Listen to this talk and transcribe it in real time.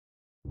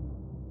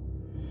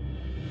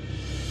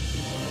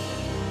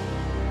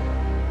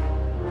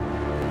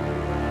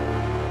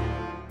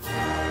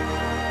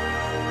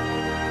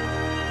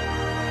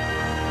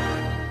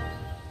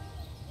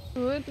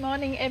Good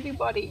morning,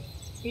 everybody.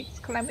 It's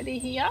Calamity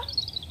here,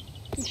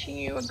 wishing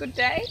you a good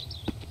day,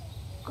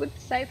 good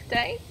safe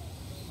day.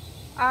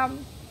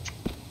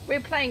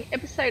 We're playing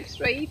episode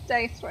 3,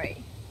 day 3.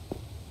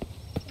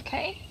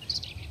 Okay.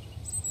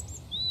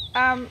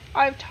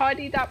 I've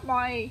tidied up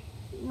my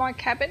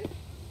cabin.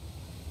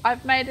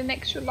 I've made an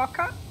extra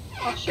locker.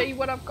 I'll show you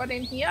what I've got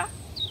in here.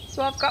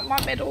 So I've got my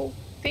metal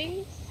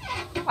things.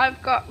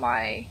 I've got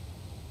my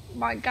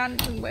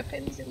guns and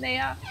weapons in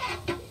there.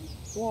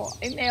 Well,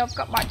 in there I've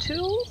got my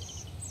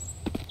tools.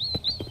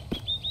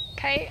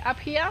 Okay, up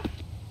here.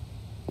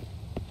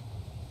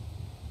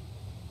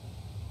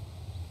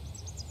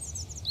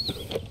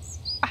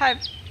 I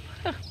have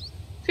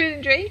food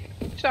and drink,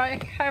 which I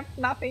have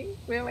nothing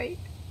really.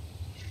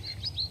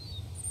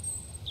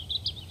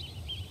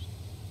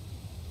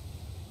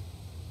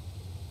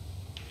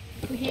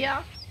 In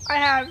here I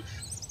have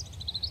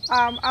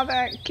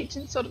other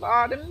kitchen sort of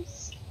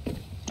items,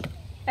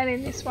 and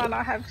in this one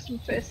I have some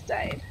first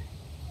aid.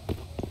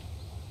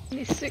 In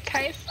this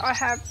suitcase I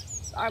have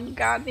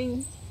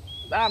gardening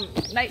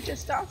nature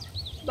stuff,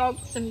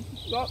 logs and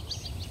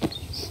rocks.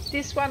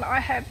 This one I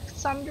have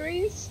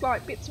sundries,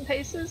 like bits and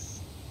pieces.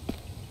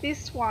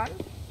 This one,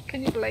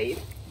 can you believe,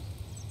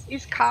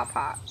 is car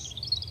parts.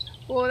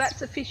 Well,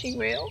 that's a fishing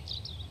reel.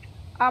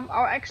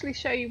 I'll actually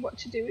show you what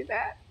to do with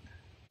that.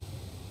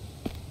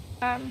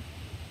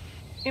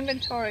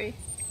 Inventory.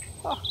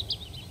 Oh,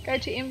 go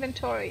to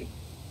inventory.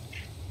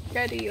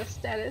 Go to your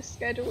status.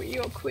 Go to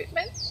your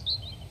equipment.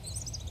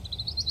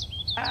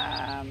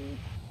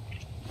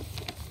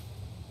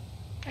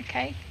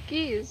 Okay,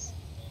 gears.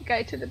 You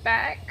go to the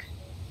back.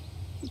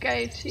 You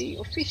go to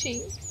your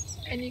fishing,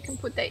 and you can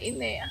put that in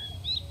there.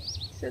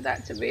 So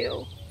that's a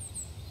reel.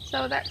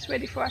 So that's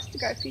ready for us to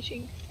go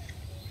fishing.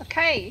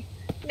 Okay,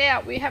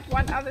 now we have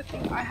one other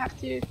thing I have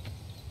to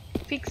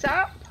fix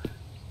up,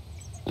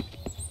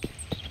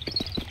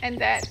 and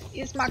that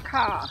is my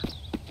car.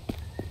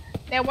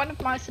 Now one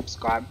of my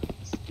subscribers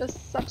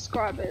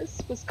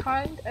was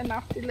kind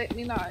enough to let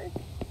me know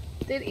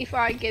that if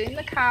I get in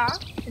the car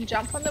and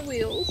jump on the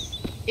wheels,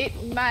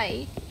 it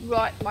may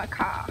right my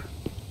car,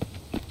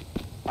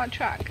 my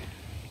truck.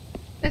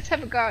 Let's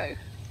have a go.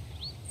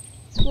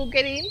 So we'll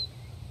get in.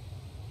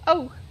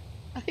 Oh,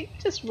 I think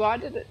it just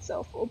righted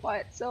itself all by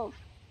itself.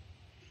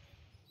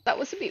 That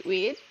was a bit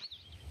weird.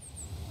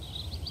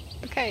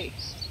 Okay,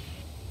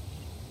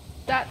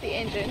 start the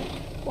engine.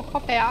 We'll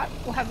hop out.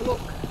 We'll have a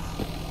look.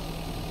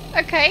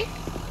 Okay.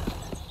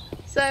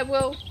 So,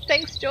 well,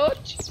 thanks,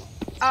 George.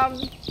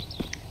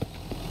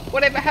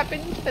 Whatever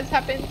happened has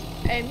happened,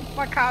 and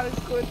my car is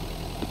good.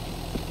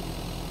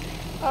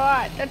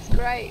 Alright, that's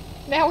great.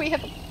 Now we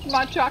have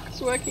my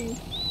truck's working.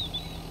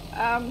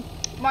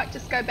 Might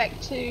just go back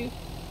to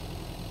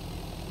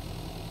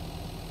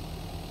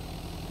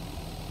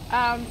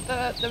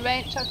the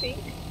ranch, I think.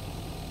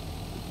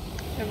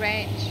 The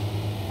ranch.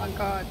 My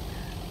god.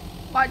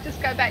 Might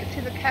just go back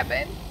to the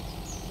cabin.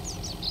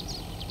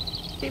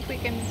 See if we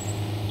can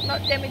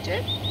not damage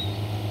it.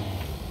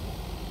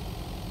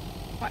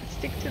 Might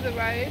stick to the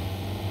road.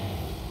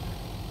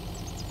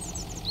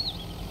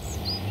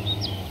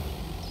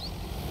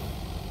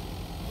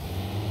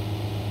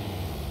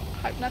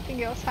 Hope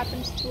nothing else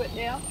happens to it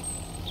now,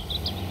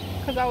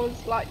 because I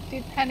was like,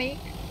 did panic.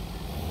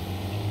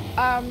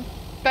 But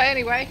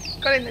anyway,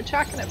 got in the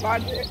truck and it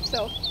righted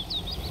itself.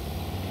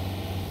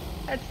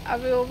 That's a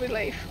real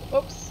relief.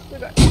 Oops,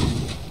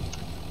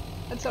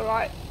 that's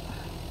alright.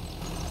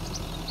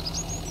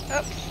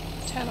 Oops,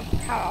 turn the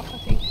car off, I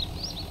think.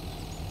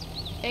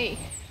 Hey.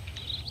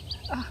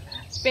 Oh,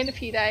 it's been a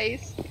few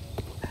days.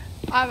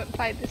 I haven't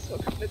played this for a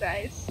couple of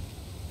days.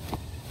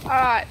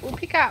 Alright, we'll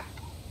pick up.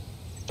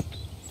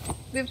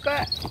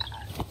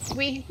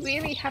 We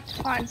really have to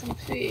find some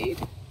food.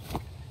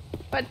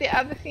 But the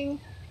other thing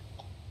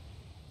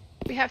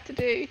we have to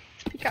do is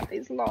pick up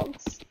these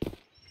logs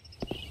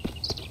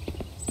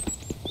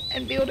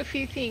and build a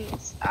few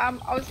things. I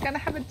was going to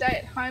have a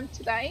day at home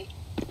today,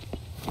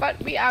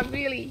 but we are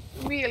really,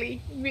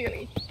 really,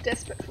 really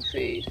desperate for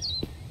food.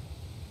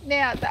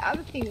 Now, the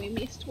other thing we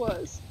missed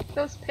was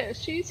there was a pair of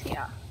shoes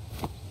here,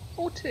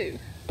 or two,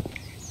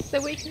 so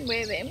we can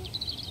wear them.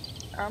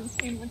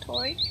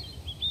 Inventory.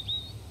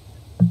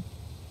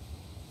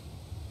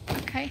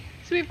 Okay,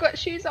 so we've got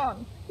shoes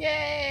on.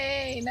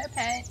 Yay! No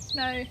pants,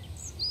 no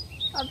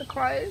other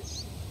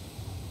clothes.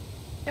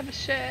 We have a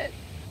shirt,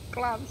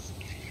 gloves.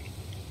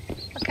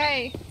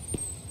 Okay.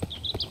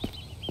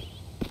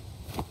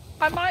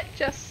 I might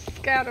just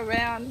scout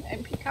around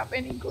and pick up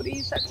any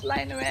goodies that's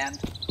laying around.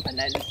 I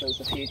noticed there's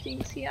a few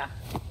things here.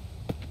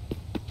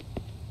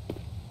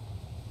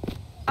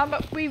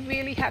 But we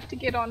really have to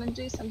get on and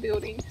do some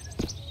building.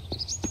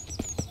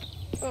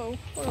 Oh,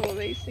 what are all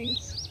these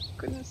things?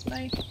 Goodness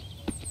me.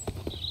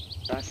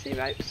 Do I see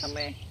rope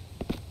somewhere?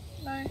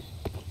 No.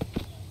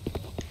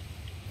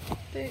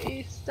 There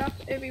is stuff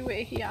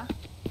everywhere here.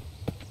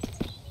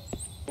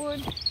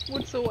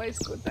 Wood's always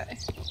good though.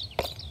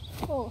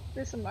 Oh,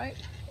 there's a rope.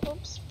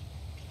 Oops.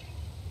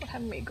 What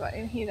haven't we got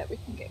in here that we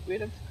can get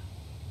rid of?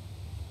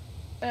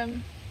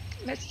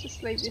 let's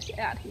just leave this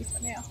out here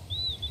for now.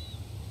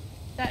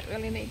 Don't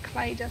really need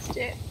clay just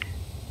yet.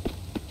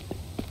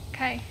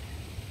 Okay,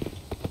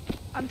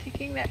 I'm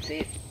thinking that's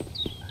it.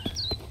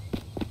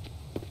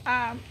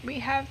 We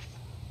have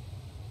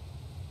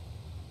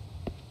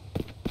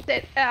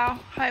set our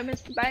home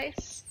as the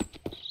base.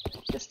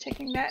 Just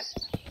checking that.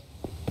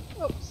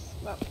 Oops,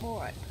 well,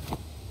 alright.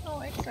 Oh,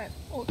 excellent.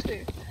 All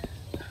two.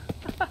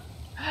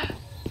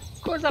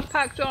 Of course, I've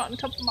parked right on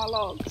top of my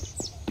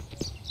logs.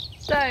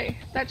 So,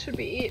 that should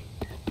be it.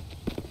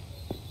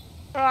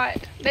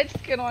 Right, let's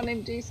get on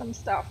and do some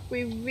stuff.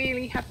 We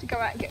really have to go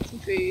out and get some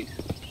food.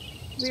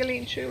 Really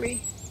and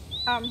truly.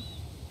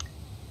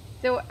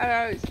 There were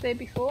arrows there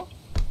before.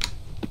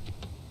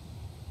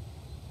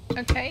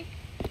 Okay.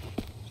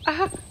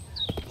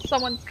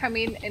 Someone's come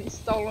in and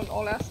stolen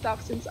all our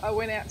stuff since I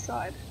went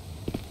outside.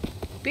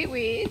 Bit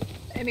weird.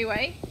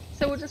 Anyway,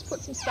 so we'll just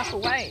put some stuff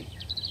away.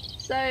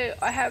 So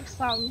I have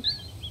some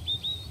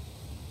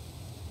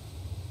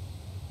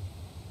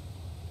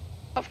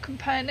of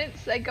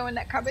components. They go in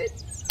that cupboard.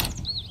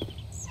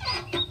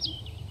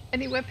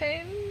 Any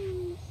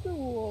weapons?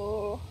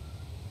 Or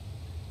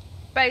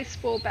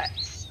baseball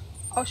bats.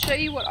 I'll show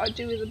you what I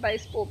do with the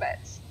baseball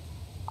bats.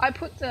 I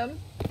put them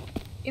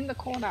in the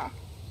corner.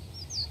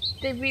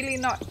 They're really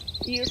not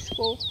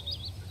useful.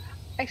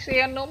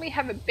 Actually, I normally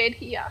have a bed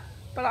here,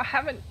 but I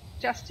haven't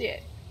just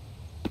yet.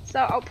 So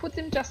I'll put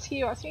them just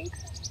here, I think.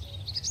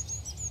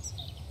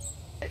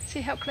 Let's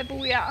see how clever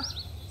we are.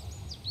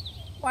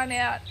 1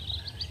 out,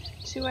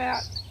 2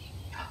 out.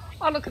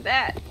 Oh, look at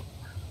that.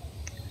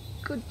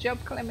 Good job,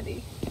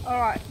 Calamity.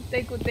 Alright,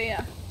 they're good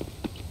there.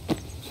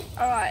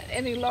 Alright,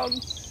 any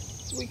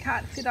logs? We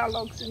can't fit our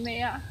logs in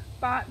there,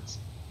 but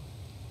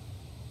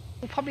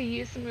we'll probably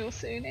use them real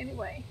soon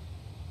anyway.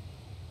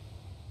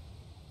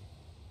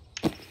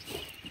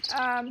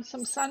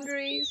 Some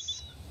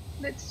sundries.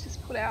 Let's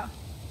just put our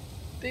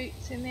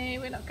boots in there.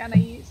 We're not going to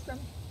use them.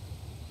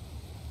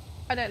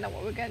 I don't know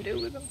what we're going to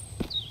do with them.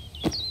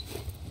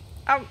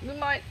 We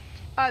might,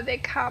 they're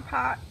car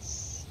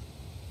parts.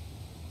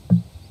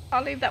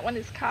 I'll leave that one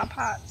as car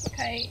parts.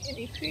 Okay,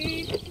 any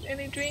food,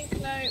 any drink?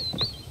 No.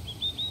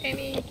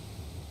 Any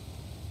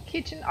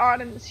kitchen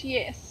items?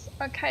 Yes.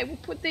 Okay, we'll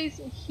put these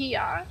in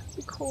here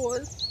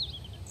because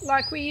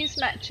like we use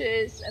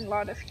matches and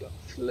lighter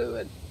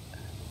fluid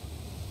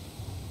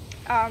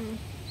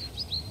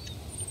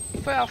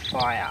for our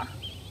fire.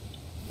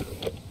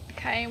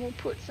 Okay, and we'll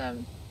put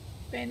some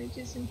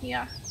bandages in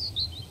here.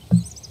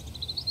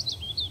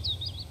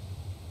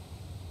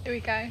 There we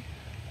go.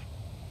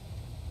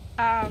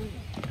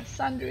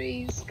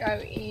 Sundries go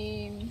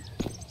in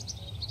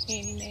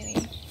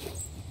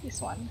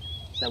this one.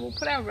 So we'll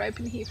put our rope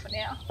in here for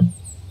now.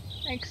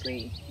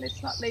 Actually,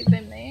 let's not leave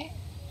them there.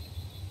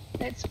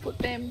 Let's put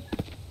them,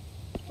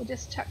 we'll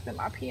just chuck them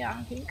up here,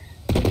 I think.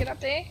 Can we get up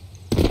there?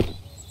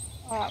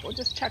 Alright, we'll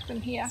just chuck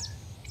them here.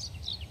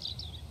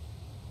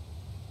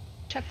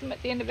 Chuck them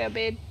at the end of our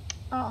bed.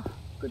 Oh,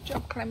 good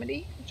job,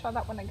 Calamity. We'll try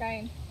that one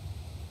again.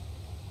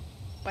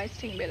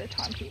 Wasting a bit of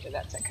time here, but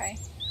that's okay.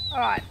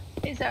 Alright,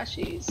 here's our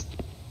shoes.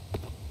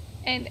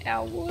 And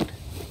our wood,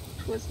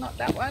 which was not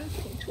that one,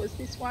 which was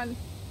this one.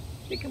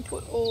 We can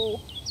put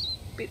all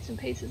bits and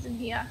pieces in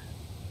here.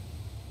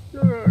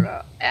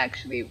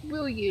 Actually,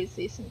 we'll use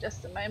this in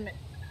just a moment.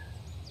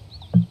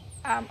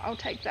 I'll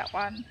take that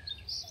one.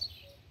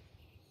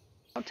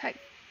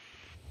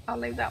 I'll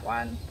leave that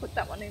one, put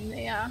that one in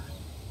there.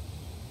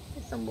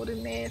 There's some wood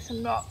in there,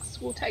 some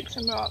rocks. We'll take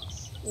some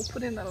rocks. We'll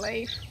put in a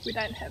leaf. We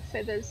don't have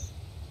feathers.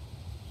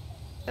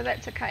 So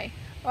that's okay.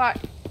 Right,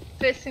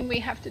 first thing we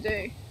have to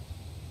do.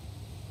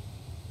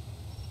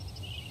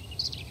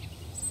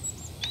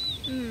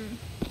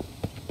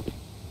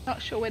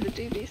 Not sure where to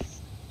do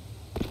this.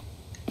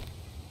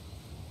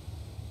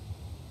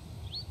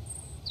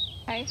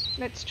 Okay,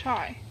 let's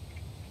try.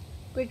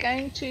 We're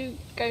going to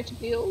go to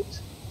build.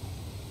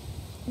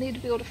 We need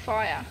to build a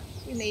fire.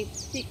 We need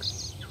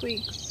 6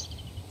 twigs.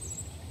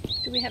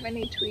 Do we have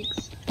any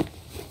twigs?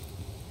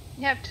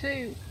 We have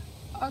 2.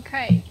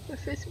 Okay, the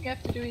first thing we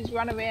have to do is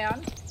run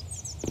around,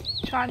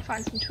 try and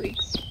find some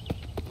twigs.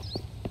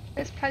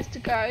 Best place to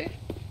go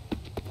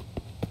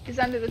is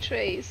under the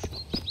trees.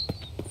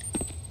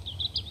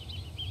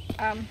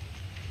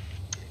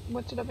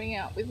 What did I bring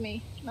out with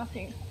me?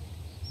 Nothing.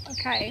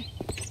 Okay,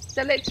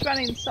 so let's run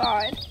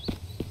inside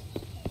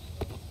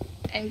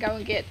and go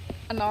and get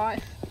a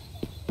knife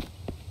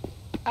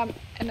and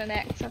an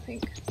axe, I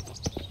think.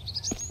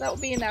 That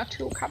will be in our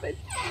tool cupboard.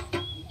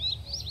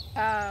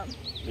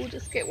 We'll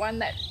just get one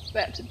that's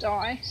about to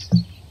die.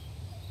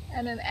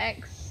 And an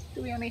axe.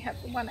 Do we only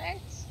have the one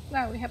axe?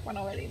 No, we have one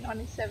already.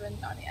 97,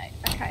 98.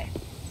 Okay.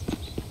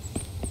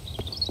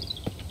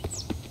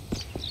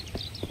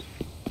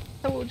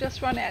 So we'll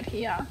just run out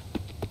here.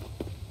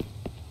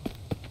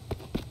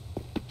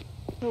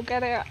 We'll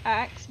get our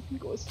axe. I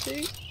think it was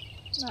 2.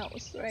 No, it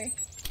was 3.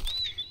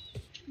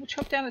 We'll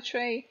chop down a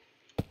tree.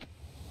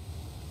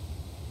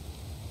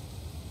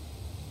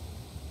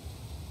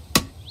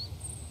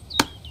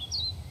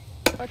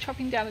 By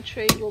chopping down a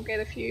tree, we'll get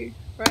a few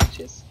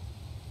branches.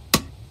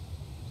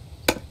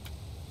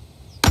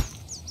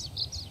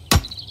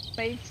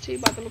 leaves too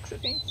by the looks of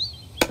things.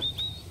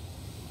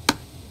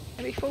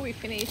 And before we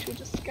finish, we'll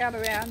just scout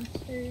around.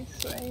 2,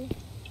 3,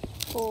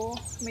 4.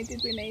 How many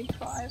did we need?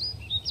 5.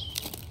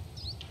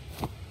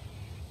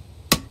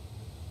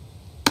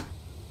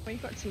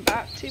 We've got some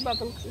bark too by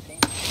the looks of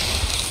things.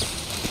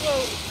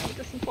 Whoa, it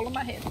doesn't fall on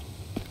my head.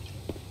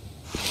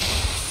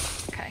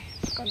 Okay,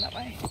 it's gone that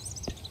way.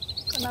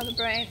 Got another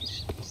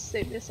branch. See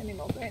if there's any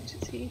more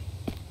branches here.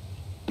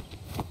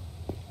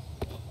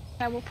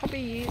 Now we'll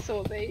probably use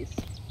all these.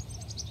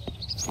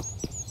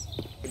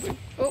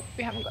 Oh,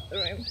 we haven't got the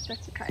room.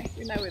 That's okay.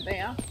 We know where they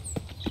are.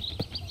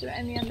 They're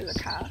only under the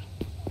car.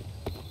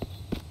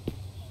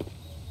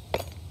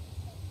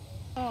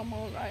 Oh,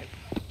 more rope.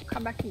 I'll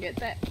come back and get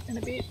that in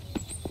a bit.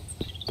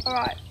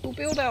 Alright, we'll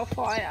build our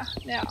fire.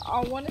 Now,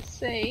 I want to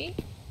see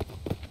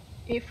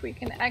if we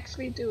can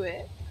actually do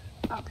it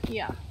up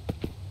here.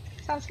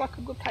 Sounds like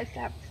a good place to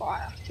have a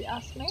fire, if you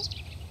ask me.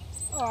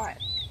 Alright.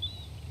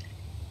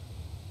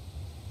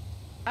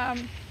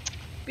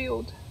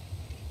 Build.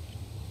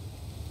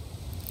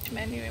 Which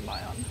menu am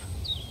I on?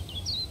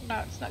 No,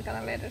 it's not going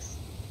to let us.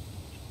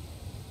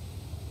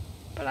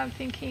 But I'm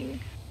thinking...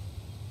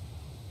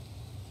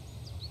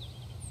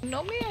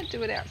 Normally I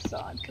do it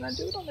outside. Can I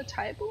do it on the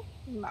table?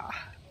 Nah.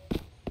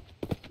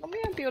 Normally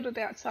I build it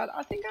outside.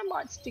 I think I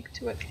might stick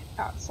to it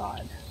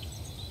outside.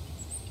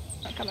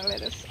 Not gonna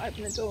let us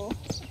open the door.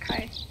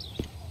 Okay.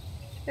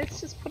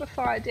 Let's just put a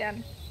fire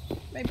down.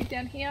 Maybe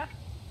down here?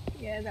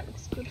 Yeah, that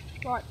looks good.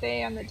 Right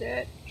there on the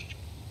dirt.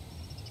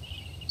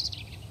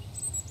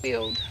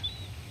 Build.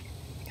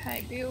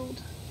 Okay,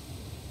 build.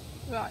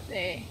 Right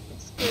there.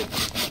 Looks good.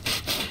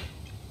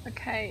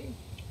 Okay.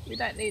 We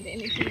don't need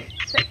anything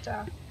except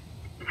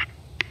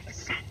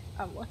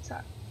what's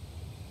that?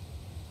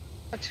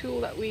 A tool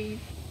that we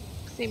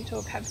seem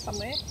to have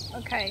somewhere.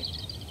 Okay,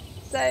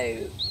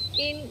 so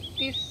in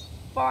this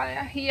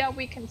fire here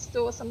we can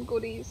store some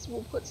goodies.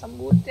 We'll put some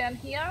wood down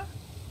here.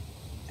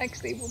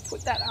 Actually, we'll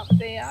put that up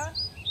there.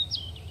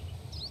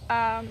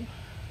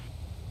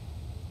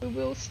 We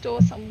will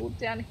store some wood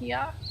down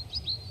here.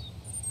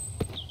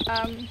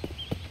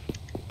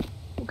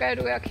 We'll go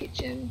to our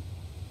kitchen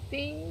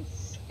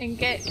things and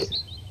get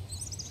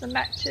some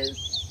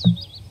matches.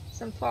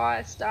 Some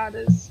fire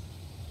starters.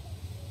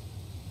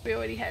 We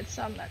already had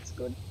some, that's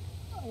good.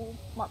 I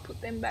might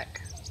put them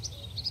back.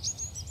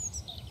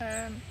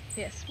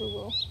 Yes, we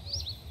will.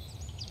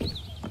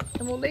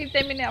 And we'll leave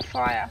them in our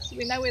fire so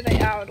we know where they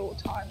are at all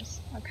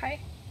times, okay?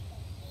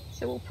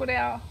 So we'll put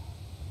our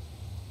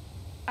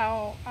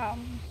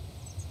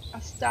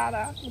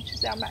starter, which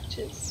is our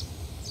matches,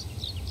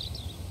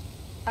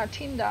 our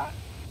tinder,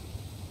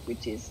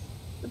 which is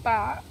the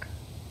bark,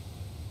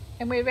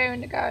 and we're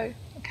raring to go.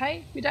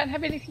 Okay, we don't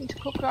have anything to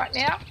cook right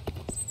now.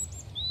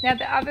 Now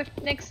the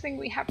next thing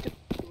we have to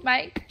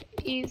make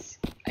is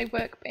a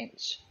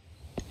workbench.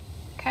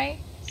 Okay,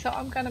 so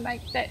I'm going to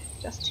make that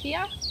just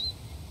here.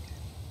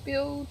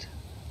 Build.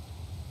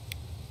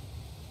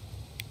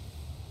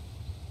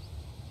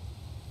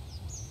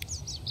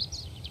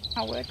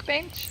 Our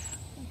workbench.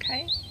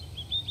 Okay.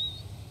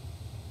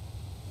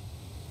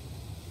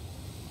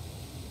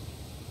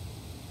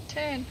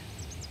 Turn.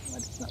 Why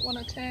does it not want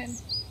to turn?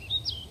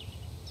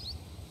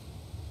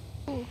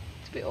 Ooh,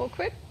 it's a bit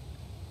awkward.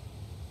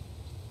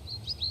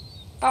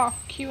 Oh,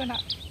 Q and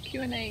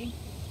E.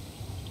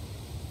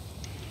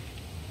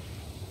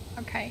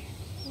 Okay,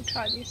 we'll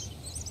try this.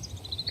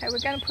 Okay, we're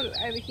going to put it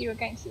over here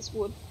against this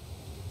wood.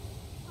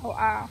 Or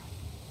R.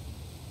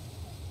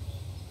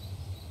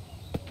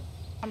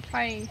 I'm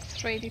playing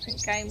 3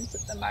 different games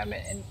at the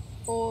moment, and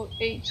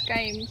each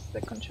game's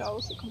the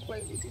controls are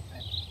completely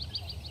different.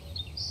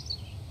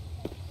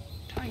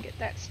 Try and get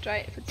that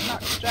straight. If it's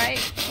not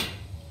straight,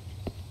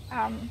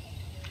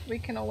 we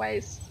can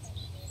always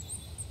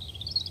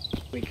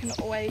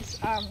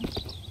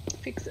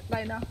fix it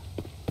later.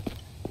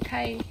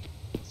 Okay,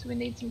 so we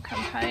need some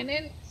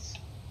components.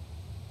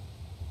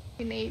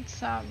 We need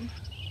some.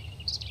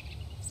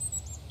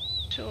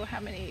 Not sure how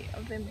many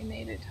of them we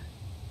needed.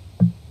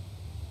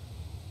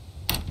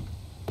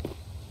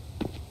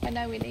 I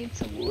know we need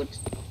some wood.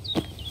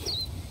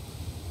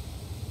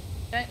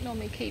 Don't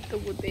normally keep the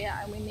wood there,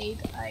 and we need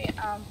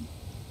a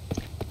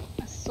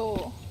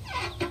saw.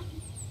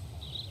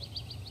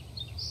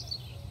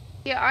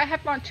 Yeah, I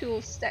have my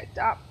tools stacked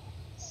up,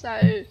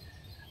 so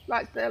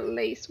like the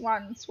least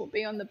ones will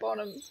be on the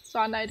bottom, so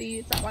I know to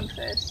use that one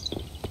first.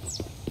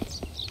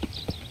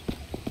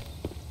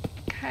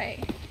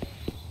 Okay,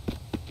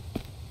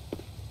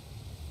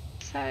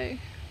 so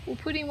we'll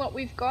put in what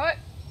we've got.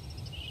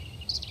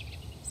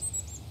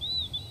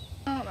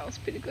 Oh, that was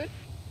pretty good.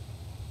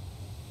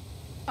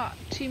 Ah,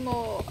 2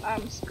 more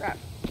scrap.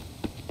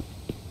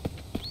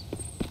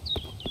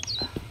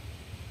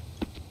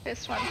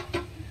 This one.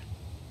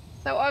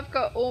 So I've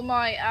got all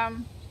my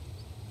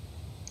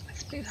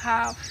split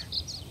half.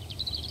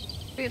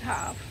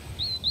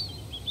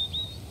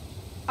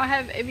 I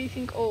have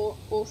everything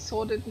all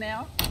sorted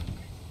now.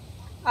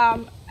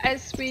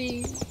 As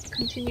we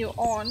continue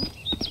on,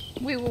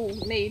 we will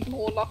need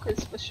more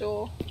lockers for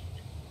sure.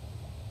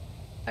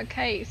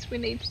 Okay, so we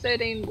need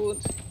 13 wood.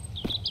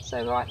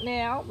 So right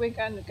now we're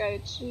going to go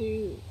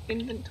to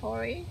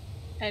inventory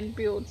and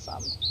build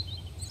some.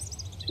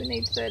 So we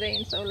need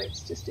 13, so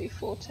let's just do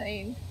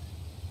 14.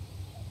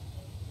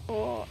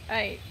 4,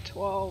 8,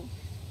 12,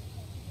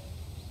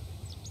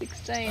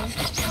 16.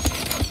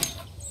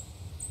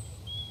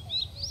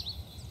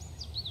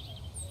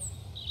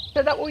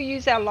 So that will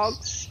use our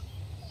logs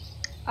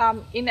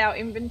in our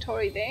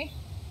inventory there.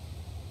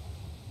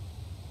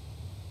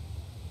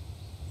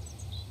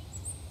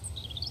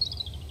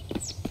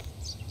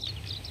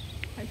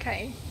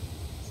 Okay,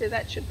 so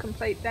that should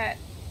complete that.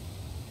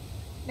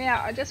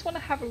 Now I just want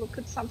to have a look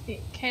at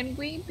something. Can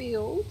we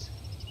build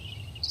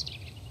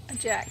a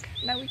jack?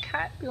 No, we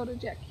can't build a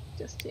jack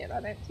just yet,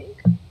 I don't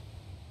think.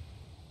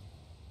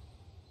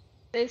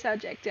 There's our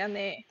jack down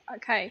there.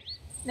 Okay,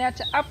 now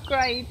to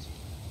upgrade,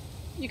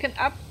 you can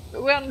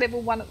we're on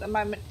level 1 at the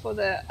moment for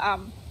the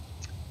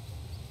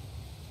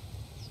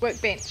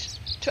workbench.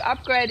 To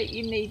upgrade it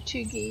you need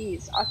 2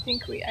 gears. I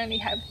think we only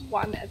have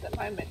 1 at the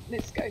moment.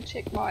 Let's go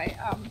check my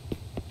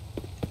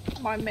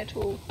my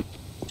metal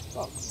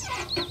box.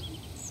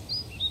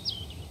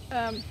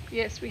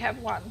 Yes, we have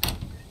 1.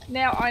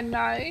 Now I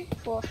know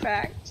for a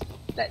fact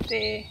that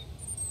there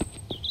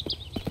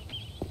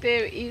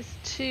is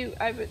 2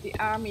 over at the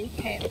army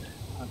camp.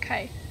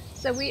 Okay,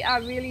 so we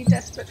are really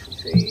desperate for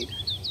food.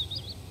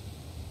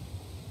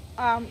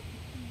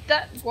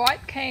 That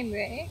white can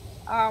there,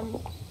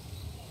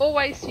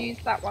 always use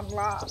that one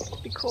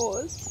last,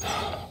 because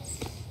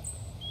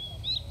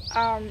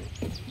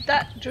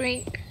that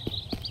drink,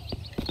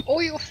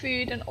 all your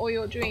food and all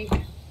your drink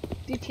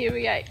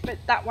deteriorate, but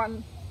that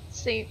one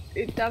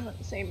it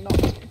doesn't seem not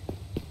to.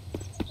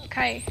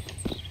 Okay,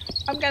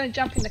 I'm going to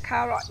jump in the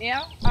car right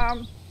now.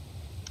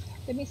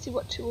 Let me see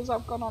what tools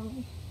I've got on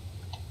me.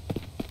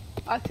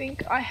 I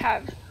think I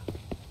have.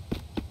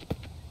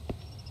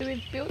 So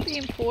we've built the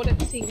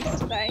important things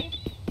today.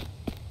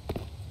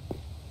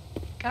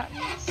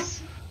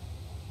 Guns,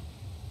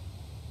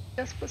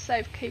 just for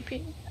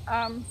safekeeping.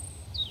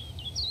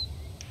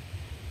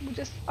 We'll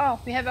just, oh,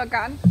 we have our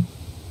gun.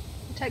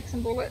 We'll take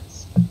some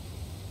bullets.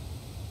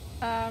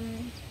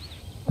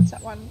 What's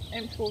that one?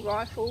 M4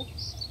 rifle.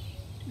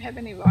 Do we have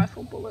any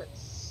rifle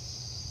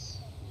bullets?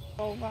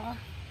 Revolver.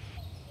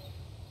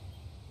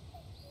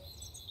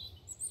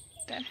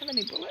 Don't have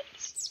any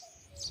bullets.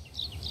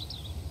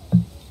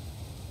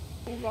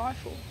 Full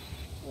rifle.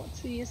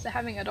 What's the use of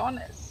having it on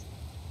us?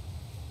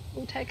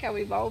 We'll take our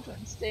revolver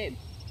instead.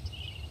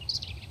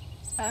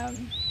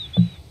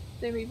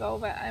 The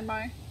revolver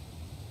ammo.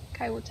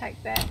 Okay, we'll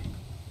take that.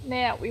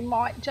 Now we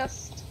might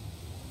just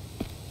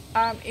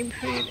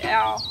improve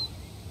our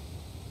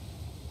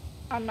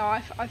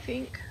knife, I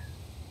think.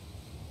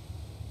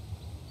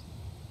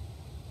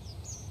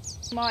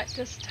 Might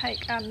just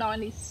take our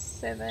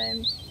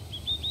 97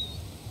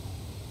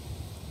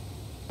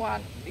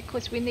 one,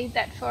 because we need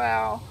that for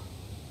our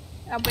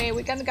bear.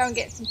 We're going to go and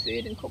get some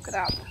food and cook it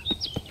up.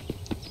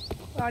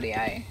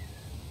 Rightio.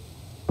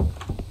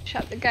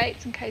 Shut the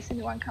gates in case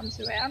anyone comes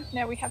around.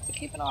 Now we have to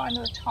keep an eye on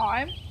the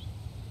time.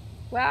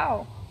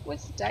 Wow,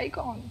 where's the day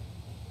gone?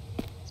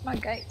 Where's my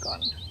gate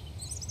gone?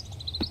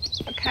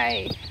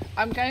 Okay,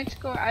 I'm going to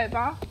go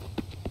over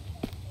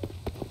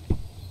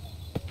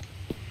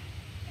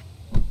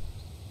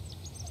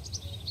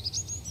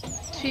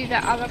to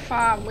that other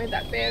farm where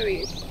that bear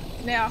is.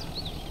 Now,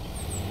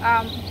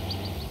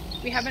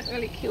 we haven't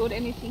really killed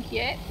anything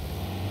yet,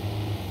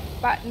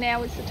 but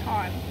now is the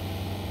time.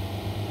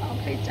 Oh,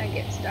 please don't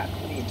get stuck.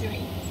 What are you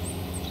doing?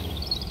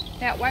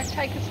 Now, it won't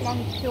take us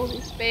long to kill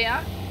this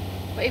bear,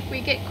 but if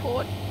we get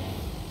caught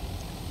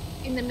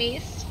in the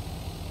mist,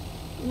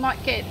 we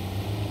might get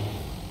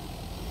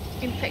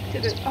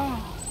infected.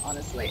 Oh,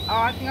 honestly.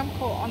 Oh, I think I'm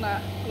caught on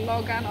a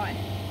log, aren't I?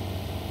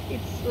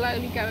 It's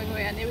slowly going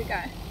around. There we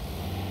go.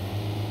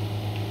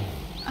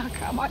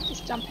 Okay, I might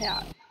just jump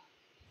out.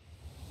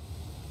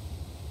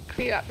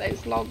 Clear up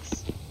those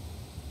logs.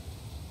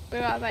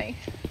 Where are they?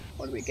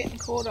 What are we getting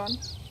caught on?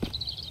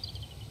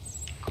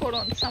 Caught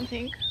on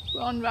something.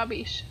 We're on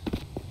rubbish.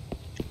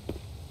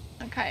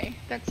 Okay,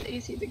 that's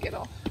easy to get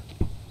off.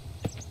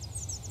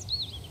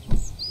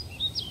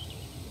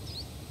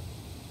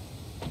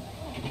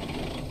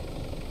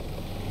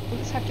 We'll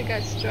just have to go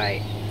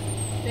straight.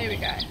 There we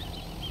go.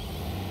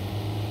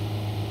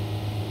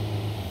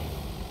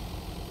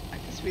 I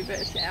just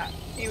reverse out.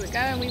 Here we go,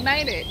 and we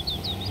made it.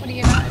 What do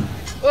you know?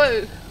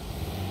 Whoa!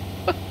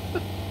 I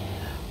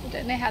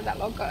don't know how that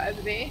log got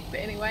over there, but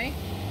anyway.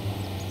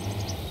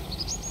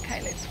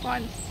 Okay, let's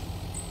find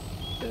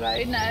the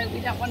road. No, we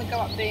don't want to go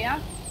up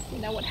there. We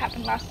know what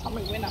happened last time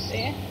we went up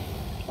there.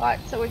 Right,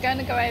 so we're going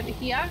to go over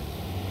here.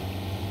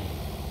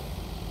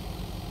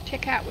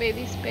 Check out where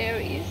this bear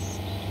is.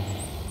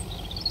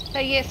 So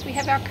yes, we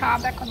have our car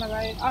back on the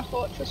road. I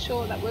thought for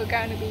sure that we were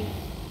going to be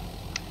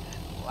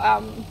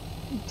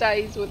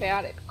days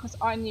without it, because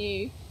I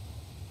knew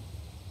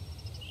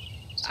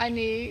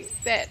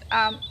that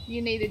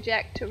you need a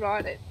jack to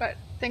ride it, but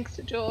thanks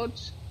to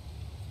George,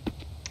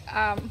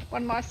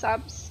 one of my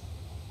subs,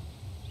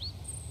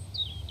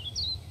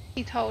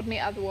 He told me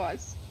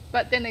otherwise.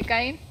 But then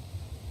again,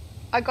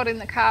 I got in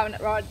the car and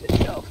it righted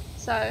itself.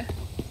 So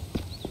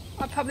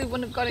I probably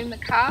wouldn't have got in the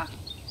car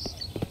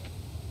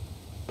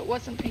if it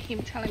wasn't for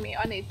him telling me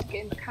I need to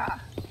get in the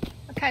car.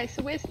 Okay,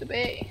 so where's the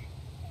bear?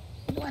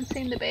 Anyone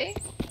seen the bear?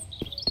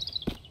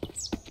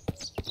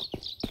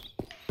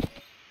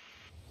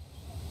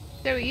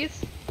 There he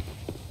is.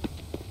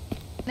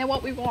 Now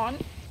what we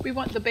want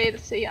the bear to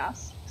see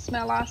us,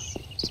 smell us,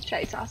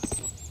 chase us.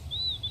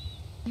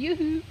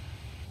 Yoo-hoo!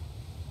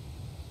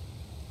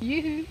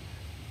 Yoo-hoo!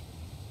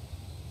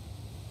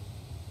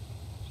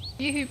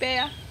 Yoo-hoo,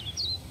 bear!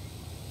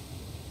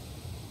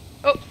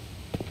 Oh!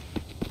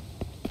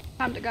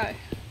 Time to go.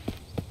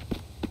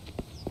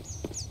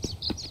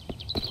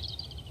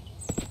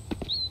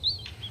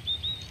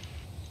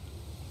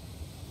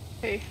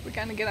 Okay, we're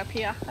going to get up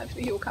here.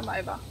 Hopefully he'll come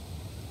over.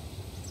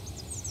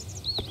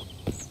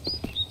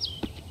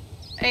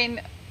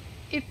 And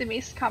if the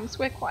mist comes,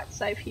 we're quite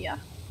safe here.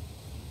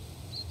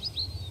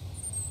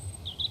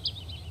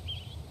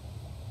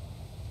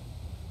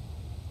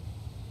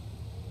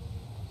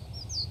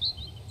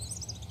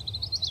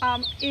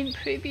 In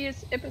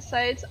previous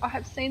episodes, I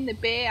have seen the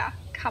bear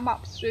come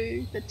up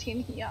through the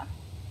tin here.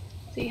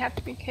 So you have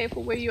to be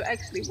careful where you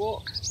actually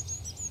walk.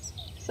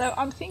 So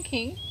I'm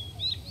thinking,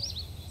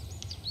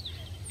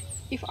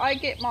 if I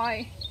get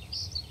my...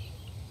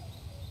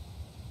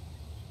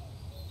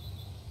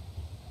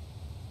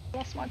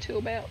 lost my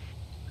tool belt.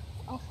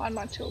 I'll find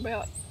my tool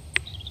belt.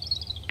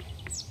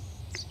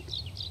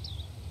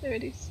 There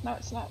it is. No,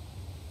 it's not.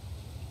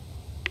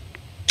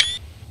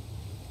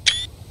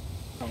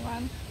 Wrong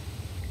one.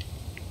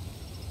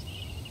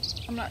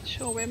 I'm not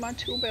sure where my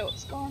tool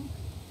belt's gone.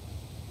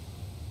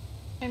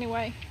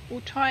 Anyway,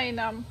 we'll try and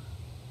oh,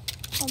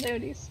 there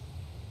it is.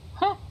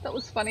 Huh, that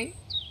was funny.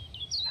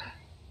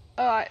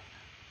 Alright,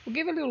 we'll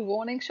give a little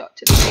warning shot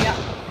to the bear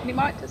and he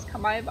might just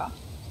come over.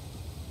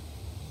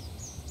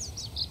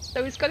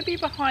 So he's got to be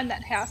behind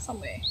that house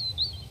somewhere.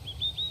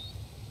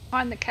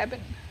 Behind the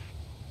cabin.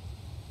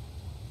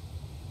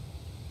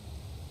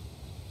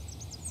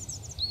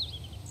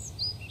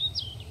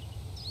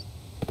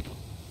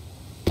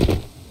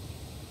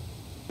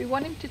 We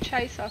want him to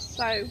chase us,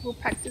 so we'll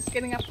practice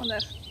getting up on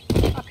the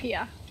up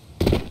here.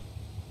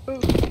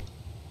 Ooh.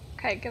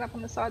 Okay, get up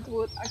on the side of the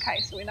wood. Okay,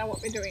 so we know what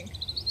we're doing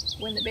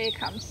when the bear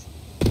comes.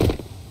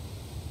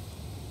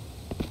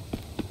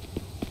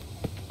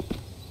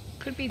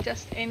 Could be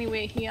just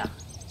anywhere here.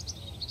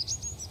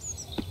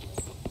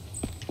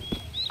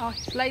 Oh,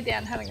 he's laid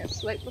down having a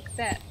sleep. Look at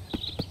that.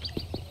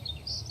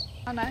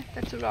 Oh no,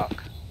 that's a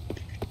rock.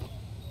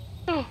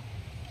 Oh.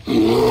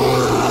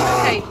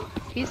 Okay,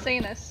 he's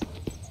seen us.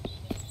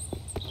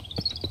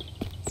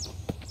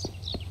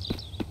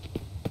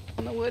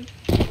 On the wood,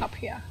 up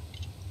here.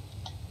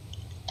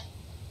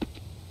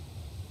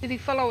 Did he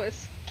follow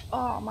us?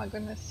 Oh my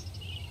goodness.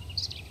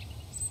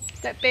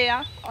 That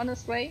bear,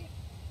 honestly.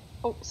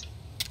 Oops.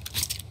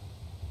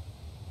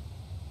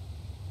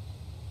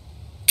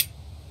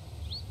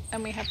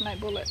 And we have no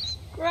bullets.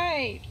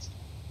 Great!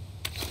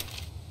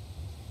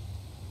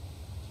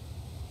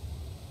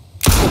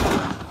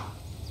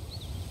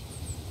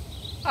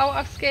 Oh,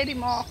 I've scared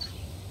him off.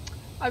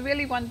 I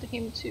really wanted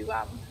him to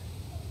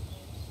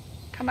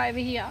come over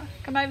here.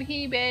 Come over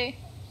here, bear.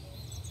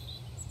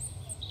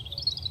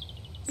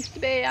 Mr.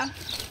 Bear.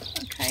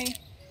 Okay.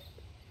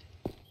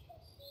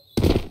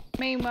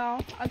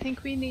 Meanwhile, I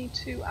think we need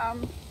to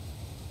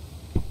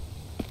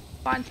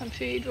find some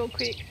food real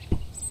quick.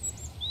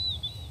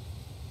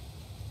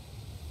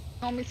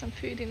 Find me some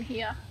food in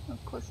here.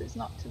 Of course there's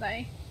not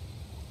today.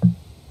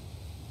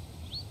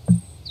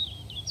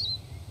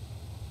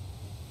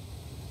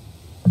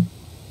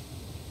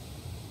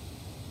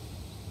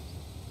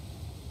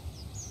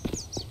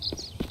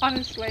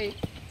 Honestly.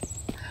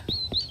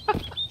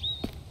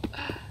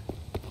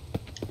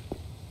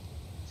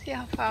 See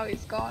how far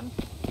he's gone.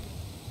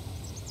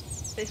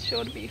 There's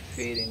sure to be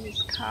food in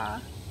this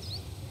car.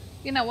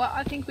 You know what?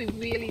 I think we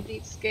really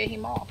did scare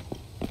him off.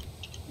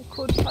 We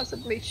could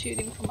possibly shoot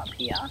him from up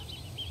here.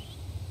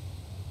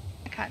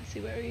 I can't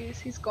see where he is.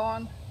 He's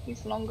gone.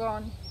 He's long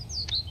gone.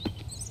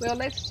 Well,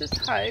 let's just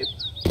hope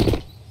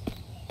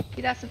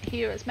he doesn't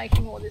hear us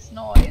making all this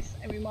noise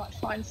and we might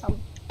find some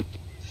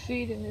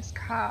food in this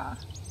car.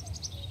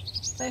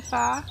 So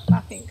far,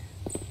 nothing.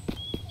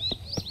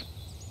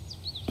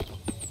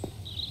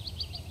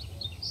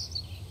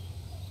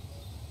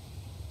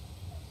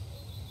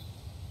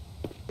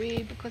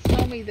 Weird, because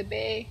normally the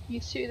bear, you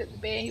shoot at the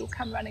bear, he'll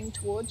come running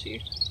towards you.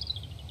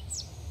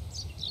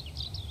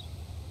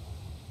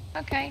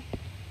 Okay.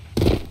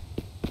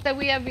 So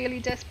we are really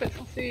desperate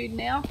for food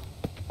now.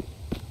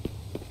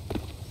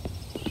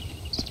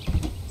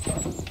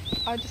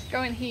 I'll just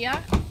go in here.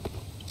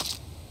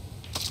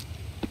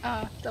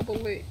 Ah, double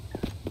loot.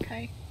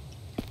 Okay.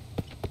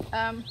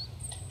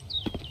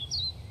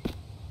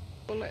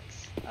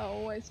 Bullets are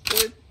always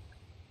good.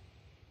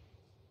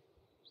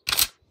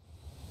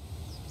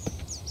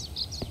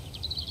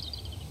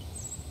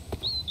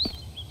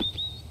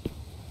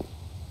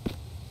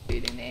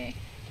 Food in there.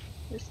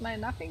 There's no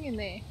nothing in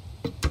there.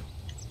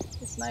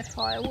 There's no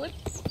firewood.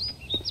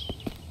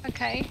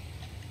 Okay.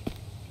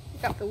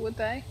 Pick up the wood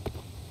though.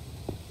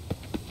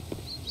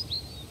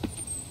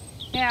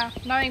 Now,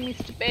 knowing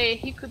Mr. Bear,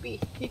 he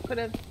could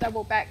have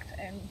double backed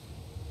and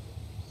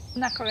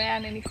snuck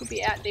around, and he could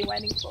be out there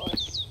waiting for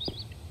us.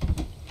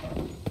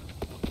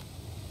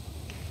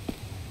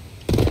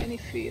 Any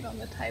food on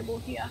the table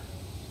here?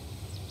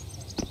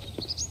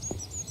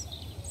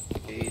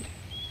 Food.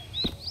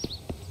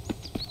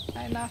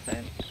 No,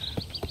 nothing.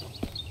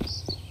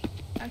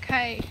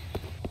 Okay.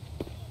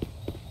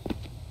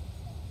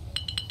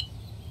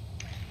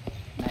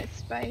 No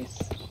space.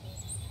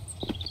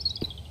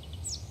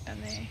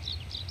 And there.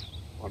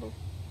 Bottle.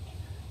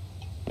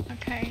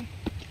 Okay.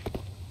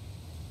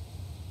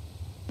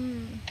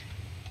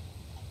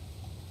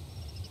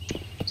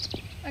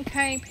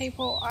 Okay,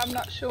 people, I'm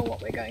not sure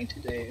what we're going to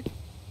do.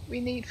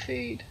 We need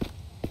food.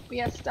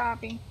 We are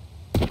starving.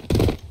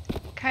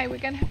 Okay, we're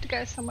going to have to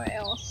go somewhere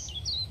else.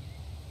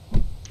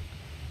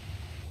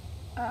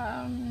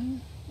 Let me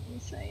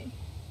see.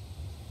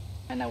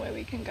 I know where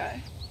we can go.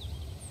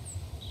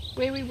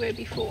 Where we were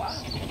before.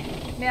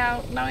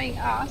 Now, knowing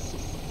us,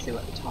 see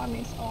what the time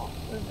is. Oh,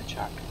 we're in the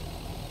truck.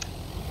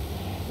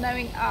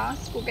 Knowing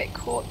us, we'll get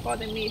caught by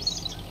the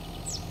mist.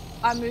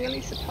 I'm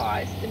really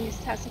surprised the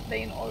mist hasn't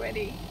been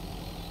already.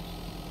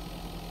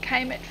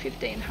 Came at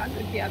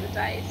 1500 the other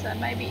day, so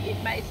maybe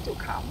it may still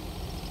come.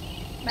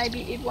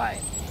 Maybe it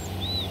won't.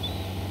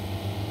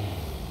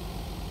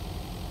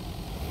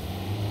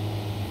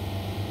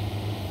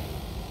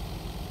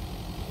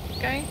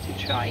 Going to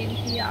try in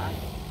here.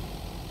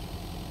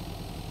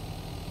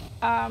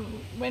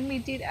 When we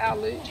did our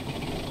loot,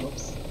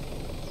 whoops,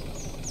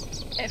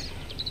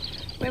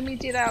 when we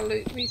did our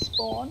loot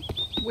respawn,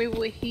 we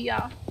were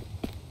here,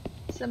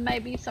 so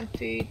maybe some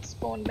food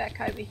spawned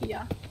back over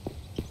here.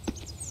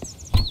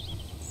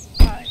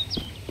 No.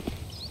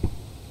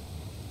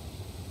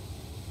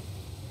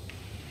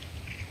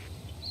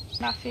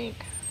 Nothing.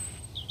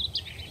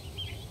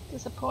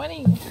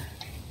 Disappointing.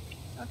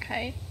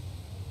 Okay.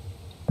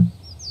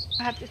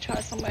 I have to try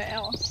somewhere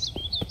else.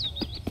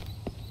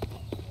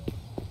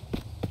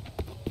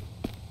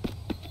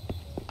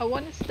 I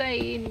want to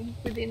stay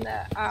within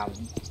the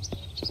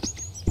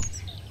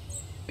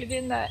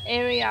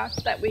area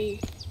that we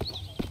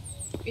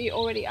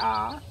already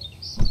are.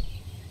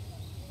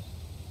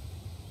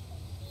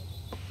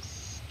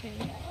 Okay.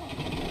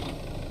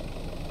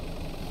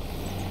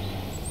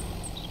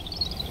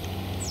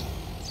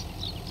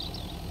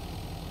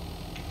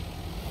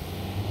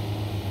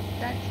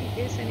 Don't think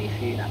there's any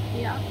food up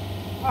here.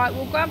 Alright,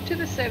 we'll go up to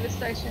the service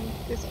station.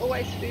 There's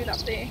always food up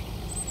there.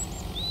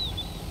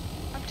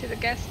 Up to the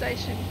gas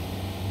station.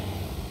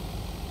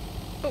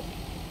 Oh.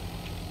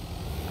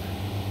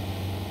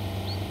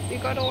 We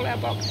got all our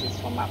boxes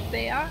from up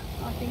there.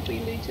 I think we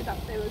looted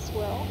up there as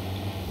well.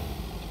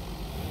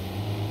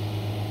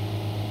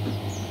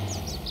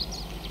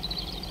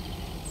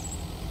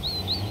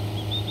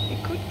 We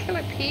could kill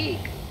a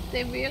pig.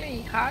 They're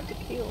really hard to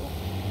kill.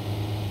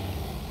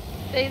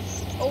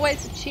 There's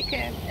always a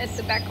chicken at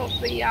the back of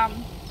the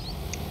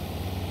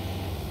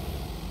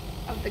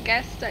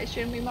gas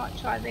station. We might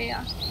try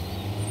there.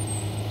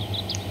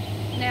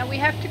 Now we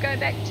have to go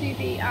back to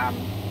the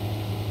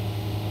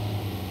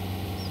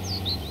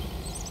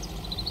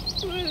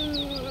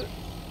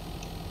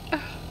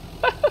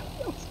that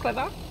was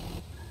clever.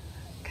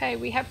 Okay,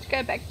 we have to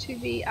go back to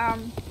the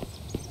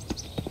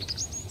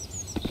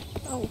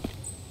oh,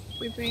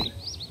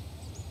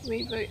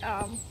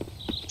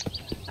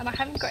 and I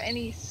haven't got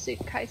any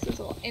suitcases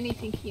or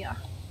anything here.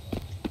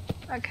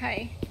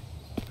 Okay.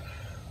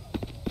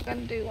 What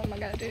am I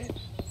gonna do?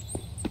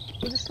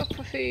 We'll just look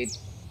for food.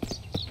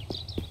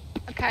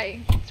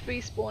 Okay, it's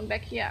respawned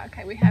back here.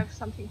 Okay, we have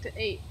something to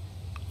eat.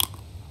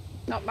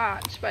 Not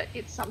much, but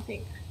it's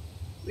something.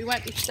 We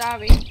won't be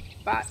starving,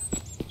 but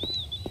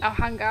our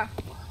hunger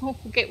will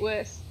get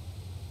worse.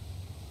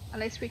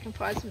 Unless we can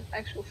find some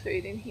actual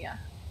food in here.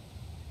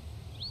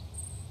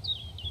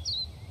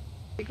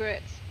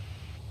 Cigarettes.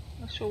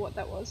 Not sure what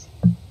that was.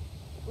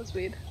 It was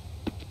weird.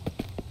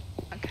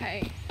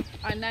 Okay,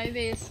 I know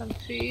there's some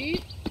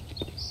food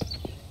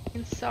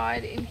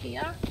inside in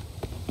here.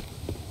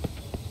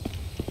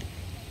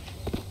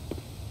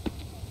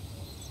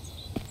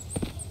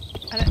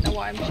 I don't know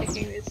why I'm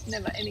checking. There's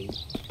never any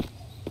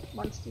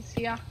monsters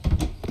here,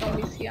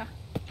 zombies here.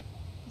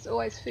 There's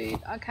always food.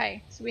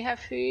 Okay, so we have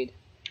food.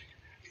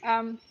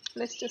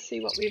 Let's just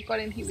see what we've got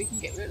in here we can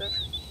get rid of.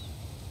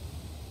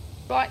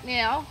 Right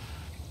now,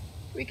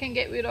 we can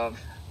get rid of,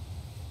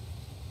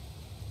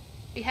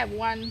 we have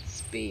one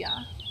spear.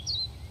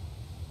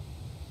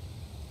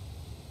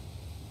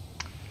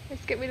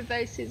 Let's get rid of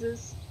those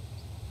scissors.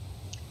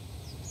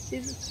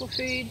 Scissors for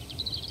food.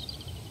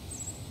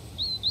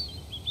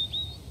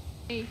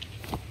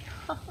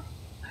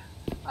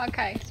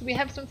 Okay, so we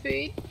have some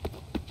food.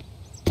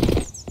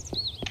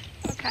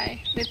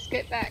 Okay, let's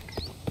get back.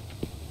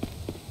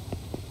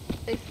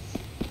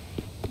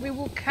 We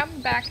will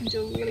come back and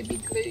do a really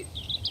big loot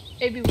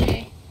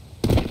everywhere.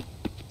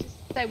 Just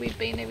say we've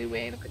been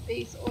everywhere. Look at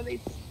these, all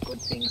these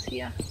good things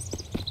here.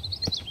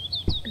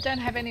 don't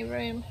have any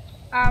room.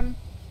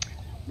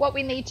 What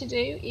we need to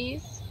do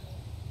is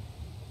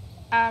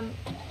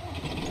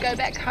go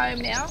back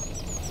home now.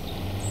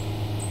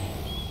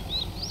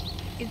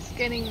 It's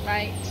getting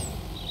late.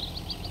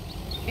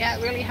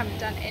 Yeah, really haven't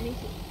done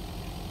anything.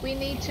 We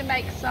need to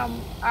make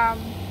some a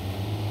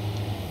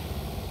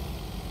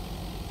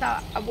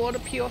water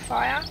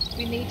purifier.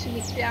 We need to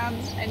nip down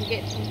and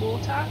get some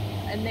water,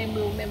 and then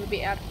we'll never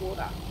be out of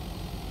water.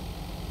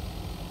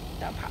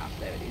 Up half,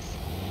 there it is.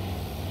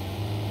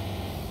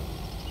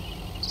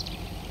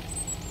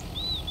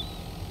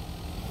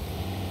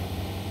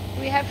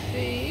 We have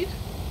food.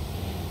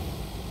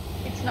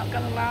 It's not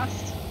going to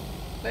last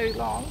very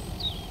long,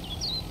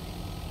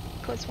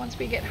 because once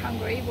we get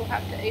hungry we'll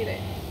have to eat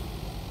it.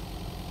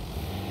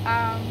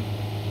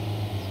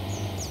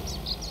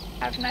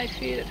 Have no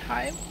food at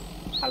home.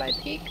 Hello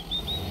pig.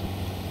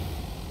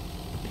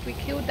 If we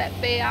killed that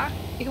bear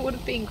it would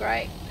have been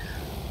great.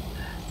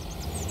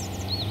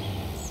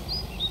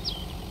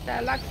 So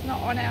luck's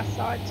not on our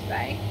side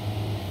today.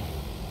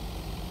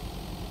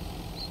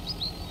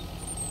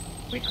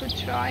 We could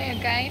try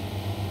again,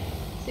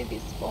 see if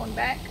he's spawned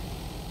back.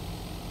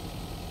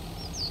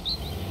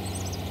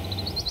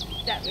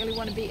 Don't really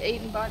want to be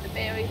eaten by the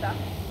bear either.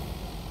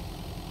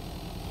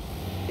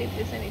 See if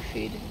there's any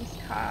food in this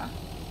car.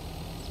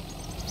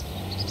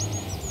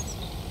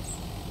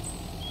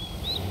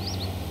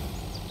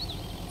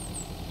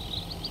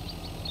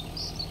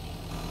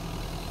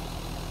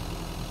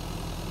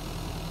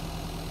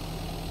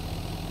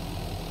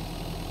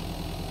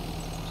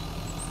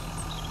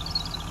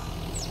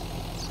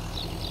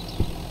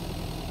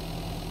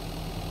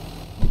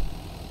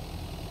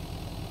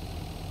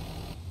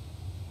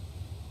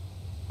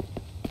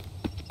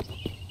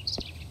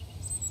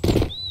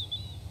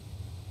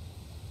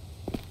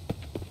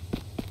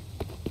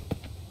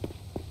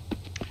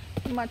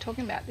 What am I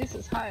talking about? This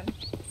is home.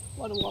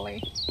 What a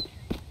wally.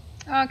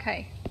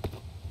 Okay.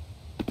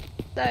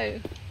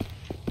 So,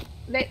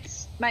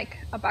 let's make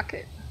a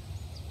bucket.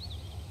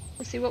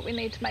 We'll see what we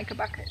need to make a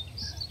bucket.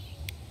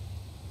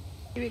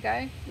 Here we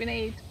go. We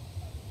need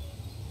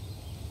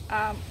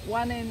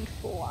 1 and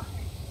 4.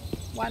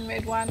 1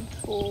 red, 1,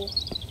 4.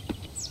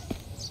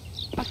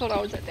 I thought I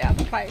was at the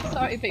other place.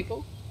 Sorry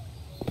people.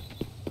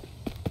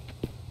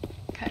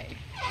 Okay.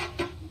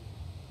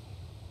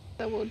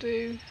 So we'll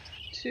do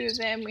 2 of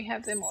them. We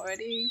have them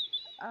already.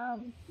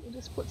 We'll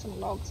just put some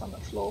logs on the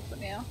floor for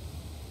now.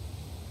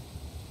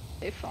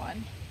 They're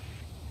fine.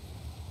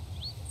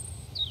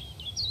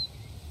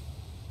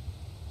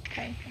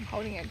 Okay, I'm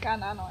holding a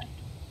gun, aren't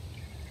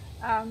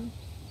I?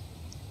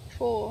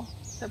 4.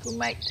 So if we'll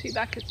make 2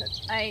 buckets,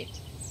 that's 8.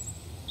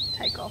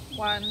 Take off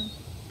 1,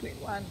 split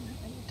 1,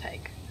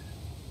 and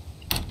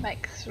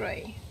make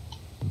 3.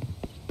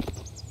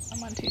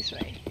 1, 2,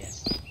 3.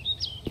 Yes.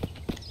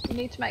 We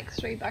need to make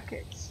 3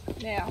 buckets.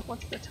 Now,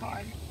 what's the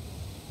time?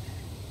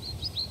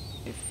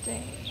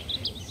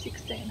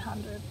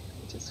 1600,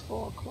 which is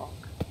 4 o'clock.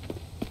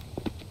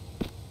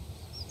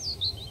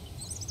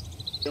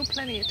 Still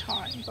plenty of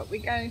time, but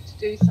we're going to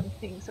do some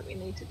things that we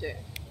need to do.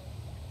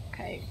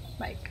 Okay,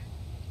 make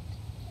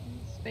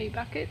 3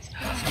 buckets. 2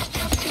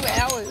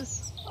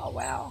 hours. Oh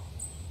wow.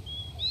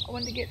 I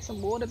want to get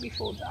some water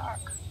before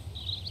dark.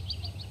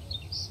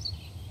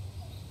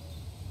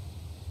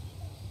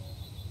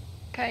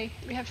 Okay,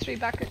 we have 3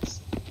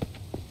 buckets.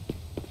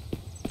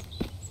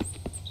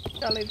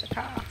 I'll leave the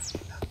car.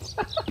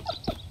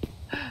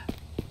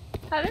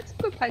 Oh, that's a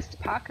good place to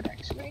park it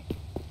actually.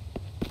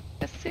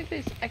 Let's see if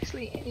there's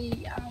actually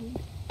any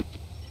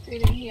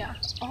food in here.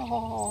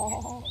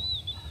 Oh,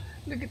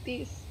 look at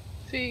this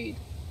food.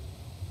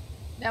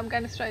 Now I'm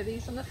going to throw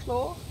these on the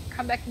floor,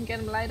 come back and get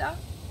them later.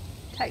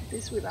 Take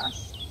this with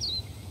us.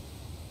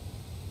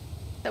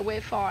 So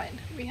we're fine.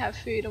 We have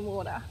food and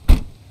water.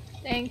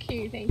 Thank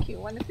you, thank you.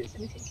 I wonder if there's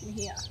anything in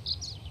here.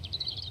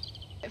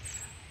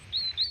 If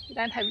we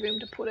don't have room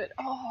to put it.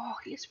 Oh,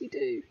 yes we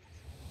do.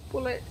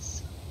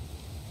 Bullets.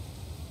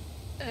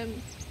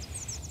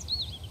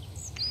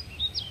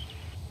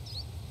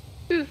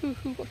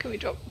 What can we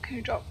drop? What can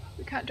we drop?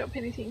 We can't drop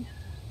anything.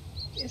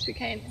 Yes we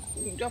can.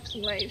 We can drop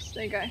some leaves.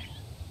 There you go.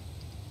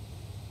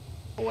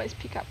 Always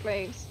pick up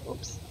leaves.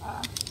 Oops.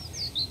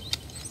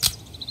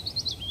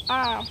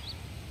 Can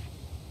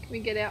we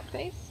get out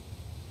please?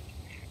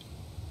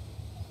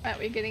 Right,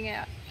 we're getting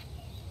out.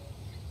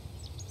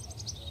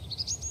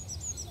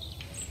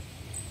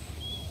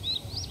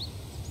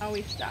 Are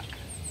we stuck?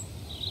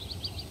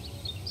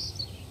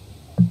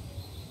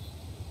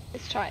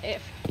 Let's try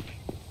F.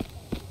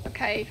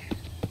 Okay.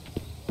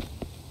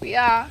 We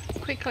are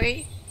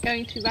quickly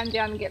going to run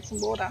down and get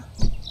some water.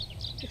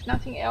 If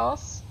nothing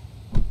else,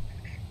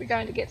 we're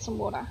going to get some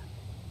water.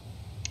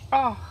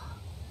 Oh,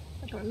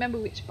 I don't remember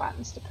which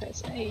buttons to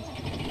press. E.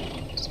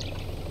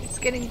 It's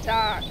getting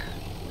dark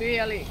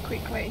really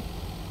quickly.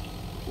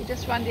 We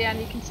just run down.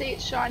 You can see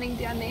it's shining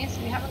down there, so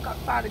we haven't got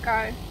far to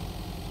go.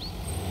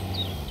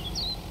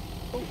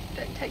 Oh,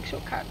 don't take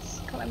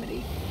shortcuts,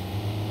 Calamity.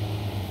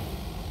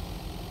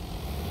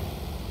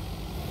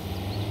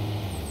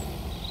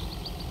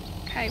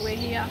 Okay, we're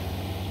here.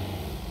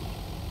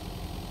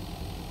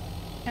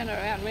 and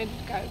around, ready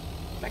to go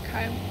back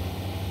home.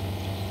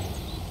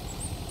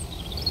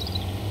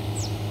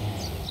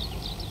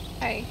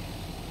 Okay.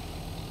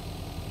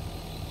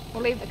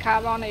 We'll leave the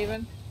car on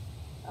even.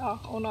 Oh,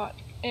 or not.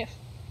 F.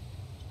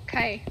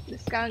 Okay,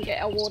 let's go and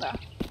get our water.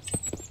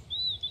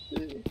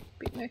 Ooh,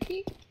 bit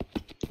murky.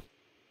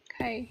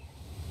 Okay.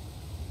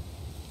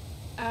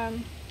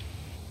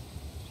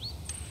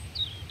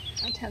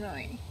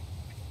 Itinerary.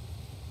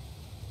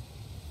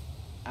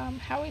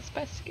 How are we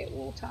supposed to get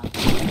water?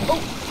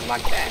 Oh,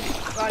 like that.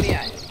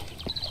 Rightio.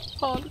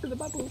 Oh, look at the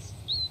bubbles.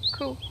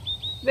 Cool.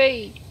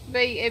 V,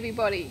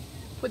 everybody.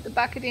 Put the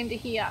bucket into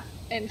here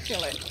and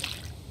fill it.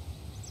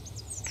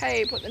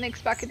 Okay, put the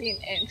next bucket in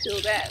and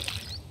fill that.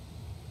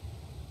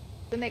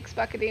 The next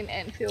bucket in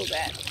and fill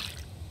that.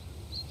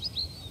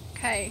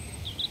 Okay.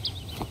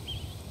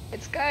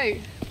 Let's go.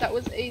 That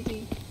was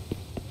easy.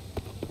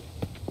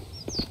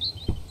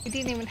 We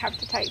didn't even have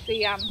to take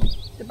the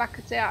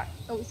buckets out.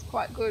 It was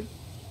quite good.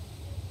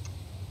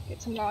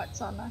 Get some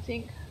lights on, I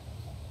think.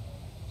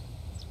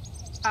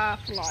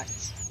 For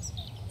lights.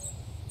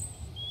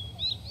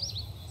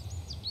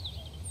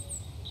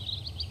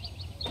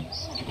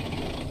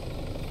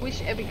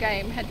 Wish every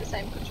game had the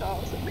same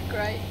controls, it'd be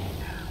great.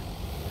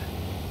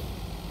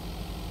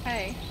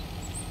 Okay.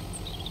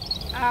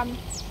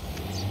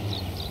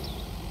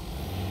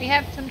 We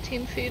have some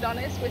tin food on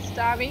us, we're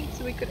starving,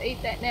 so we could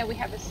eat that now. We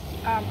have a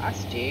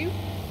stew.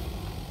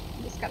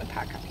 I'm just gonna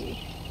park up here.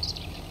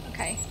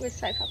 Okay, we're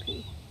safe up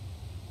here.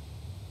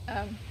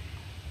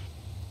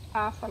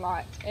 R for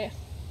light, F.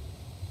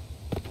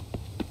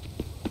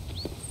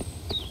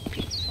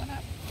 Pick this one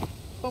up.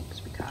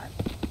 Oops, we can't.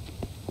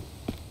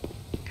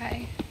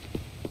 Okay.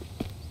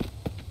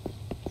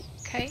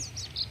 Okay.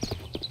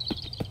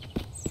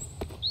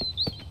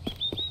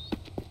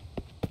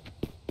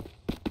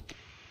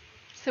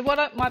 So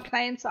what my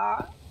plans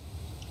are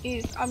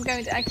is I'm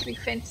going to actually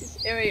fence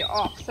this area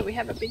off so we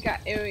have a bigger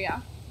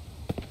area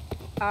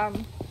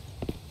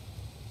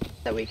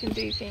so we can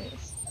do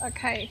things.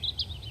 Okay.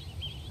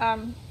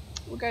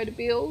 We'll go to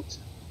build.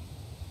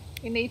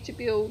 We need to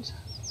build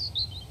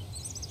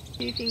a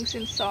few things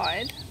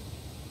inside,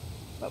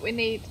 but we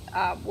need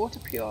water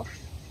pure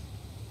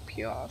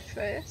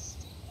first.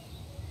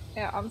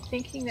 Now I'm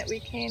thinking that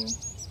we can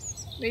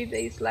move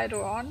these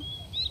later on.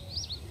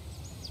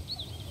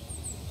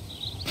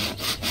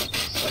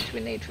 What do we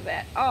need for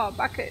that? Oh, a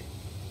bucket,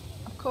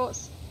 of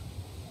course.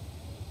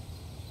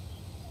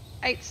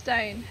 8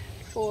 stone,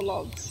 4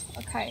 logs.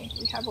 Okay,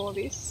 we have all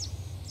this.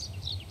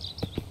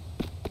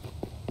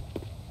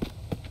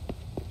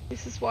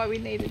 This is why we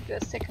needed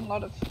the second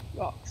lot of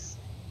rocks.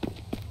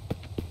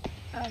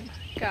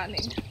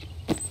 Gardening.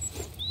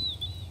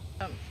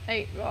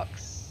 8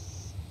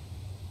 rocks.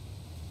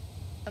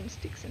 Some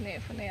sticks in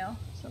there for now.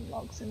 Some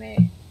logs in there.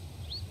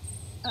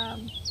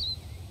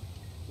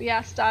 We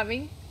are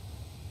starving.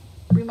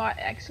 We might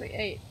actually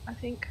eat, I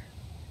think.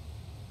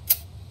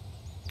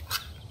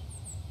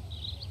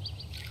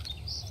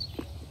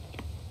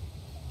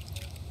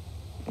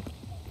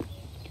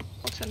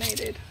 Water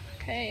needed.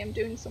 Okay, I'm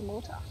doing some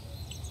water.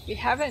 We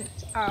haven't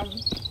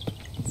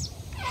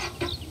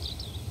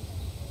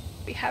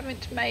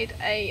made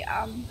a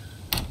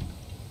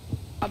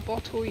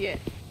bottle yet.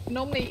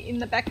 Normally in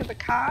the back of the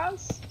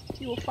cars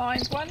you will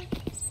find one,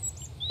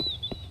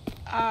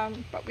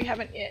 but we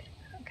haven't yet.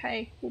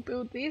 Okay, we'll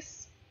build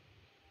this.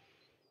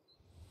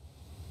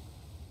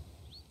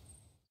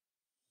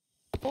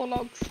 4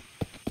 logs.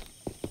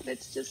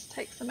 Let's just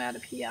take some out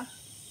of here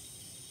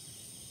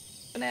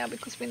for now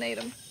because we need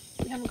them.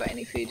 We haven't got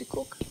any food to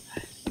cook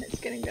and it's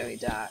getting very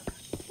dark.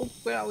 Oh,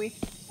 where are we?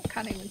 I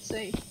can't even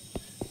see.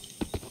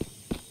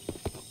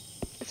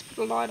 Let's put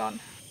a light on.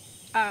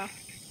 R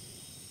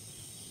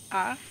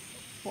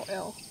or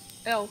L?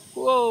 L.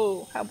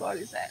 Whoa, how bright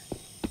is that?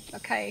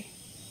 Okay.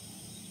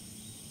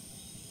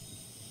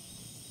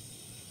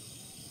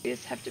 We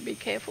just have to be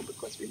careful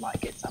because we might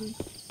get some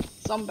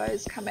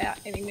zombos come out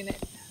any minute.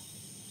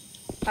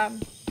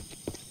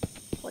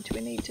 What do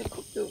we need to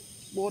cook the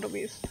water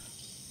with?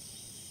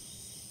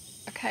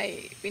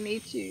 Okay, we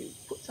need to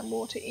put some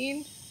water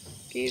in.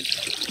 Give.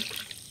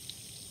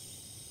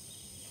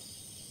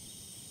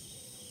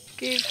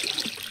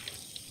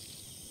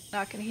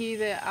 Now I can hear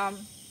the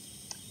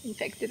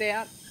infected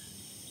out.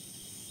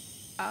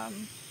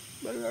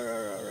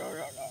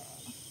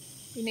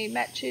 We need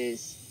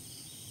matches,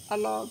 a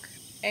log,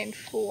 and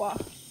 4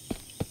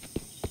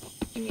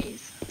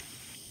 thingies.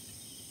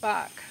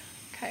 Bark.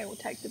 Okay, we'll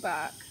take the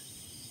bark.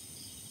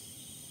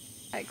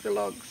 Take the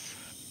logs.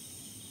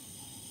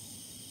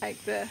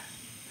 Take the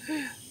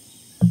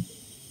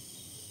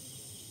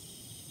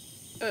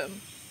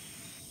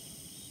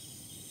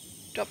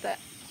drop that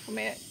for a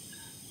minute.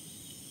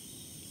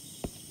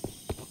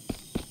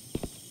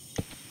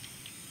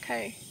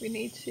 Okay, we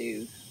need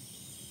to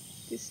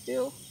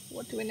distill.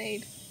 What do we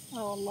need?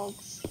 Oh,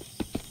 logs.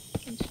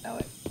 Don't you know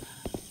it?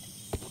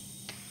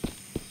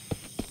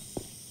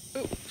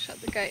 Oh,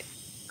 shut the gate.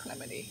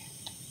 Calamity.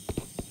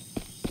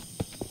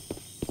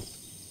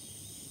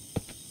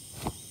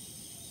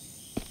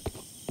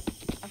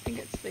 I think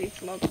it's the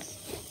these logs.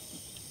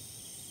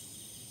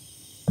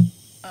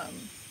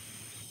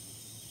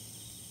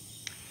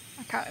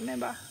 I can't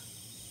remember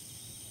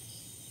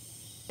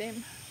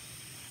them.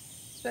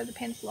 Spread the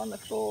pencil on the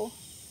floor.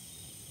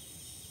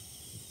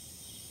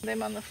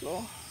 Them on the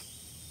floor.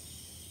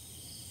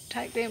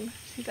 Take them.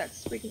 See,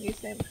 that's we can use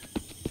them.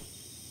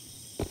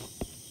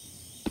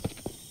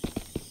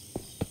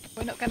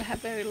 We're not going to have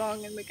very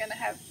long, and we're going to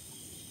have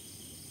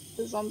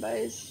the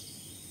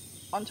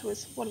zombies onto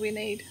us. What do we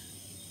need?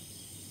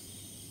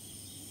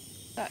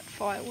 That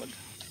firewood.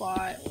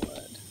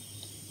 Firewood.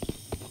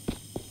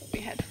 We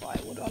had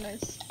firewood on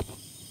us.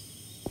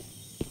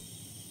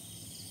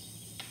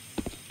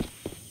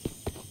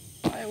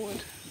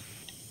 Firewood.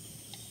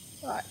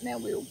 Right, now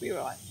we'll be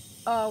right.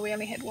 Oh, we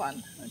only had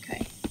one.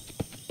 Okay.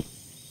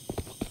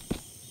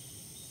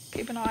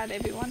 Keep an eye out,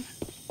 everyone.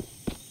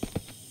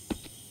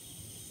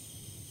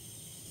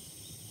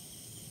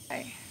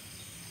 Okay.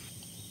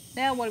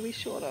 Now what are we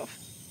short of?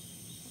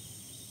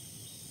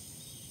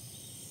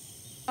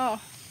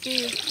 Oh,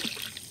 geez.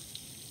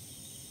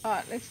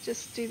 Alright, let's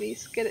just do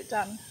this. Get it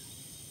done.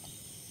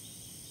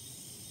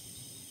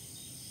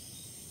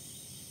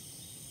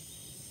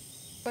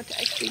 Got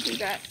to actually do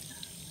that.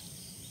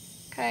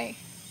 Okay.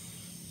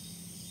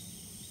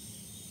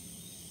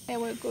 Yeah,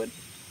 we're good.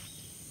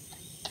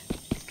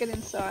 Let's get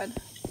inside.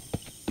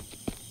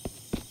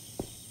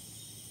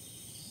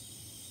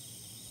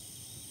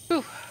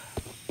 Whew.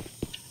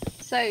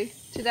 So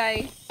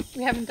today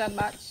we haven't done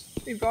much.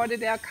 We've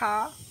righted our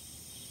car.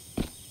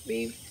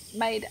 We've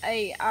made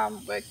a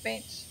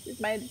workbench.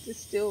 We've made a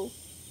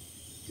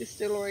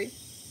distillery.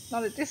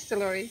 Not a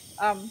distillery.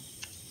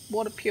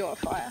 Water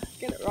purifier.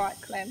 Get it right,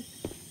 Clem.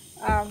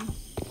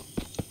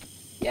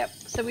 Yep.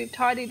 So we've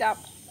tidied up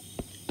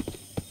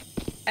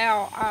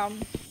our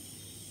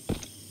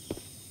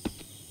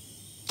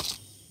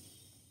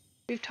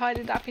we've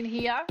tidied up in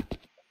here.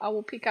 I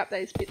will pick up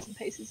those bits and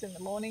pieces in the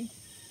morning.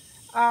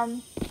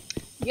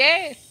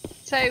 Yeah,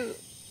 so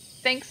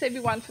thanks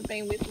everyone for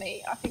being with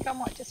me. I think I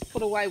might just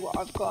put away what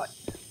I've got.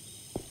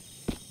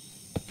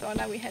 So I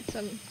know we had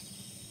some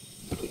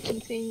kitchen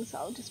things.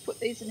 I'll just put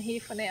these in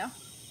here for now.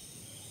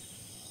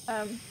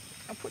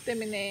 I'll put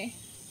them in there.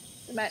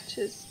 The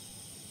matches.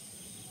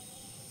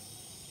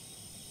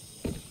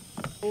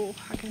 Oh,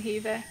 I can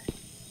hear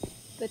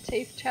the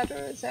teeth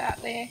chatterers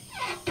out there.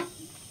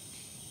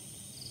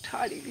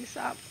 Tidy this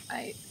up.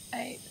 8.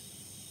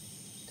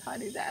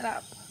 Tidy that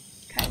up.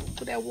 Okay, we'll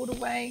put our wood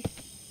away.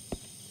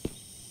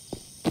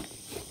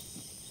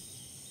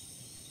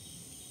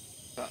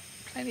 Got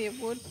plenty of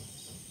wood.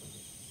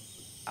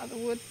 Other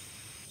wood.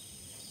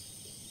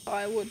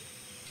 Firewood.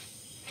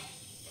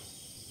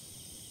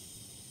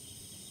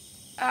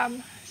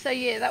 So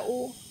yeah, that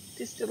will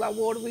distill our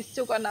water. We've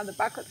still got another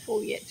bucket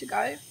full yet to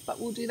go, but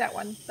we'll do that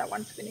one. That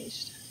one's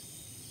finished.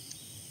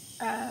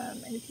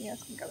 Anything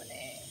else can go in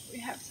there? We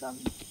have some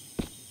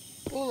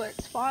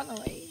bullets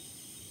finally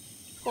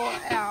for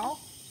our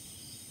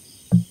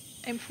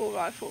M4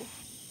 rifle.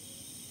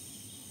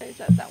 Is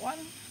that one?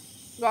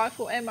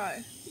 Rifle ammo.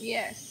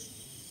 Yes.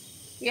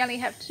 We only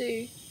have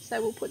 2,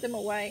 so we'll put them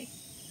away.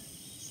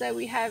 So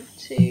we have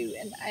 2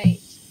 and 8.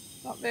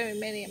 Not very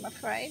many, I'm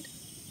afraid.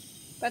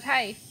 But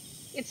hey,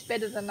 it's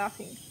better than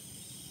nothing.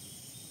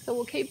 So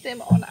we'll keep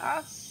them on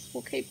us.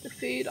 We'll keep the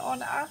food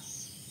on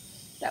us.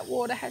 That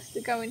water has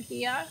to go in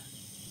here.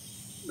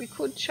 We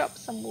could chop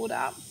some wood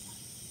up.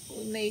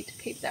 We'll need to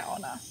keep that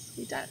on us.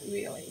 We don't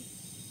really,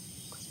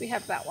 because we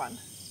have that one.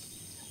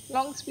 As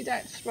long as we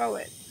don't throw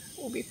it,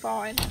 we'll be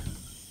fine.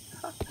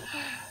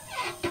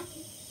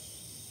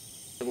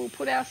 So we'll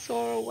put our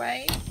saw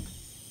away.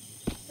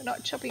 We're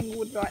not chopping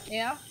wood right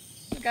now.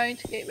 We're going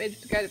to get ready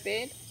to go to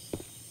bed.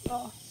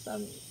 Oh,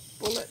 some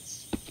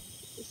bullets.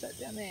 What's that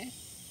down there?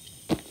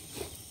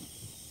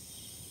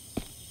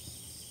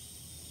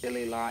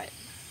 Really light.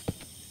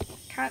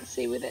 Can't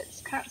see with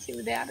it. Can't see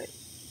without it.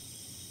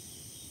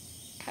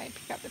 Okay,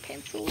 pick up the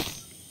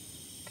pencils.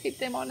 Keep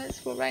them on us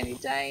for a rainy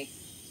day.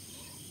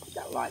 Put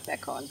that light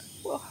back on.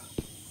 Whoa.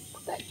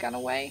 Put that gun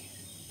away.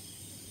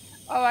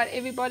 Alright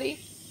everybody.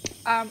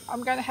 I'm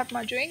going to have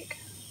my drink.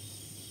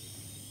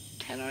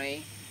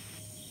 Tannery.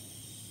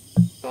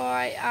 Before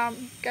I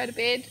go to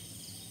bed.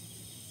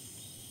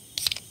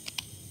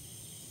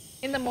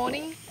 In the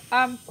morning,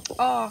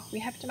 we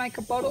have to make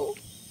a bottle.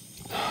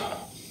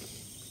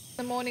 In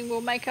the morning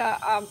we'll make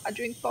a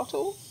drink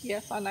bottle.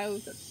 Yes, I know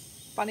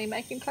that's funny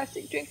making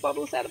plastic drink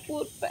bottles out of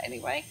wood, but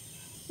anyway,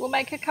 we'll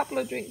make a couple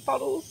of drink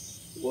bottles.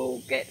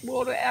 We'll get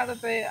water out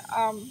of the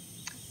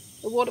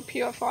water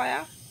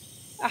purifier.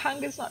 Our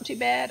hunger's not too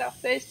bad, our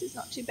thirst is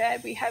not too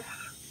bad. We have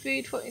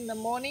food for in the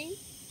morning.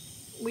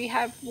 We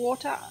have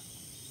water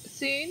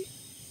soon.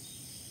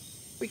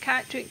 We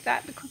can't drink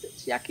that because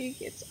it's yucky,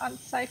 it's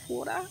unsafe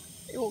water.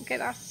 It will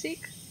get us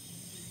sick.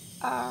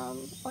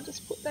 I'll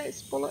just put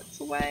those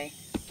bullets away.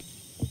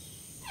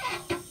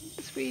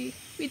 Because we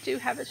do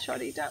have a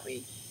shoddy, don't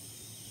we?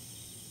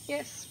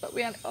 Yes, but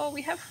we only,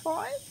 we have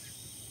 5?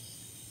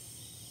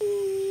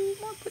 Ooh,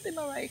 might put them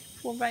away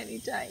for a rainy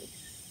day.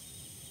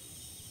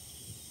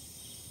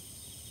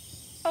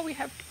 Oh, we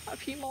have a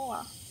few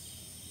more.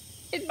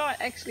 It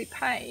might actually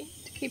pay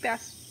to keep our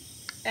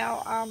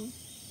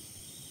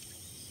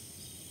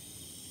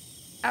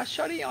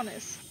shoddy on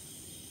us.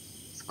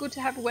 It's good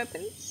to have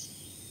weapons.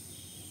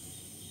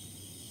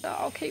 So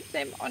I'll keep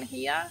them on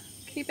here.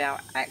 Keep our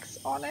axe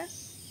on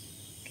us.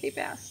 Keep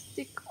our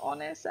stick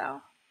on us.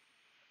 Our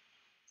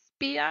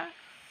spear.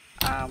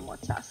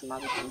 What's that? Some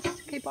other things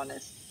to keep on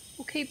us.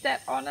 We'll keep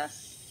that on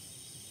us.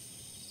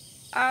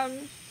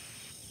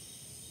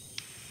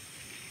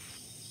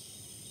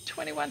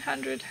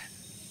 2100.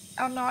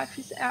 Our knife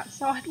is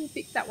outside. We'll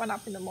pick that one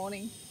up in the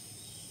morning.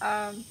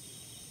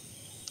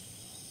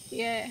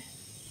 Yeah.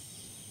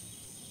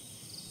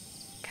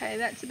 Okay,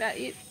 that's about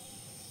it.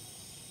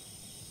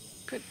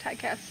 Could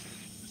take our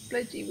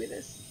sledgy with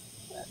us.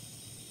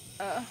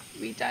 But,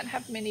 we don't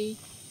have many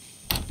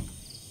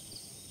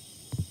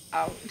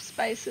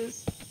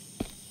spaces.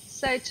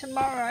 So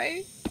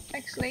tomorrow,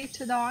 actually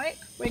tonight,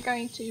 we're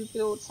going to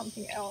build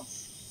something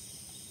else.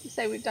 You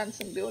say we've done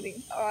some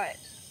building. Alright.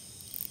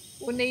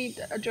 We'll need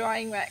a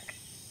drying rack.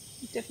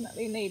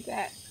 Definitely need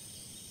that.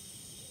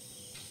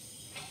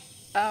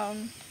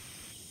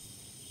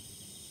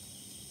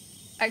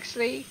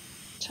 Actually,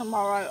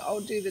 tomorrow I'll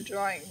do the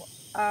drying.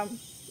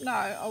 No,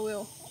 I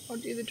will. I'll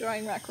do the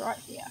drying rack right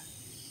here.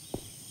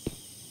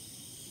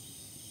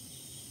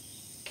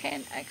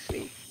 Can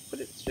actually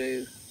put it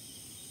through.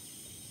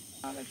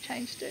 Oh, I've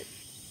changed it.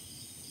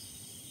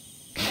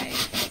 Okay.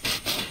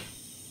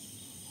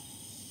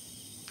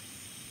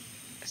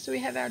 So we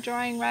have our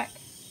drying rack.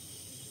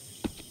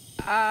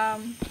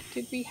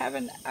 Did we have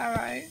an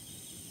arrow?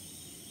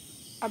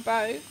 A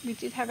bow? We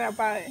did have our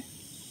bow.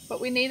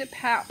 But we need a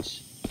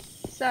pouch.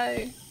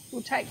 So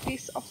we'll take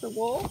this off the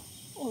wall.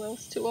 Well, there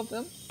was two of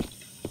them.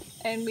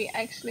 And we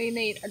actually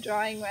need a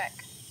drying rack.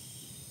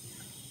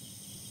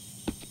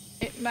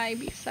 It may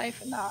be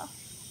safe enough.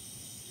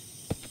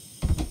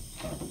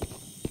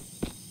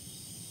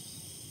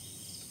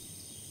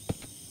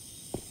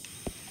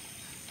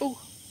 Oh,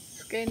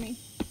 scared me.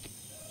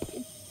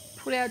 We'll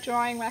put our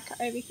drying rack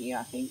over here,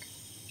 I think.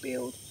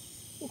 Build.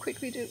 We'll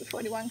quickly do it before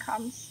anyone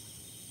comes.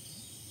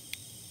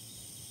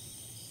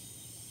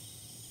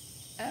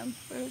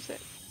 Where is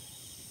it?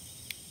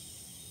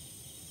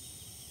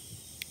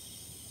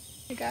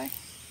 There we go.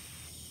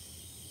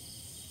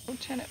 We'll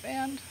turn it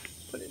round,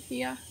 put it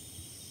here.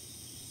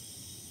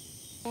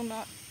 Or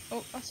not.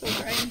 Oh, I saw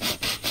green.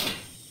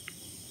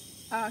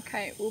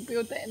 Okay, we'll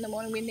build that in the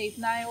morning. We need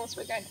nails.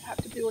 We're going to have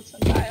to build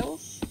some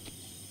nails.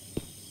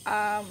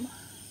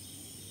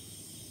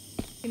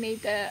 We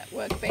need the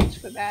workbench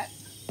for that.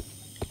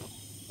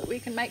 But we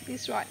can make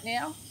this right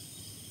now.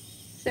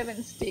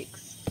 7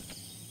 sticks.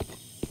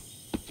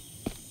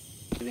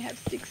 Do we have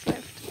sticks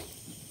left?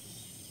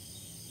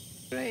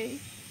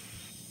 3,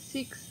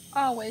 6.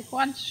 Oh, we're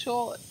 1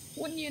 short.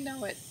 Wouldn't you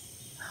know it?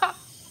 Ha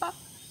ha.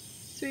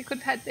 So we could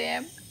have had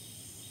them.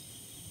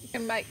 We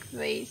can make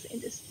these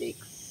into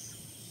sticks.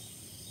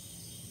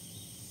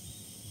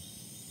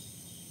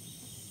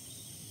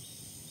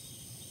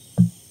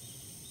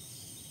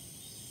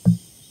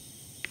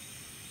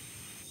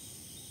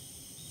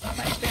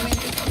 Make them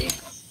into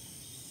sticks.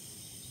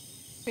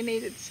 We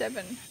needed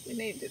 7. We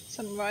needed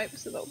some rope,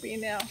 so that'll be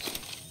in our...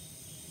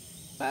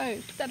 Oh,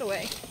 put that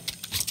away.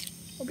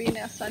 Will be in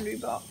our sundry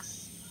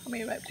box. How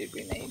many rope did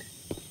we need?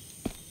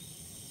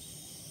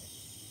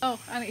 Oh,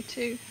 only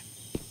 2.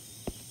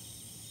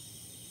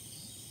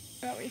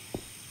 Where are we?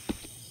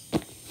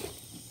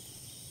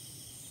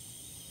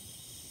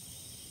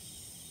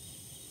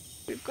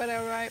 We've got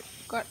our rope,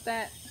 got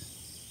that.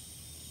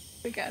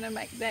 We're going to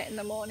make that in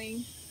the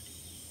morning.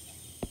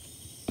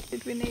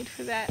 Did we need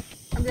for that?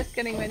 I'm just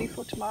getting ready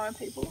for tomorrow,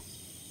 people.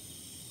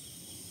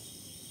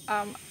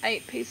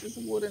 8 pieces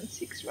of wood and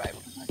 6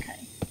 rope.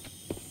 Okay.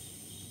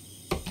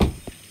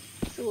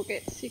 So we'll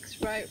get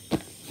 6 rope.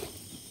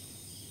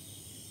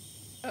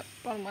 Oh,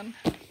 bottom one.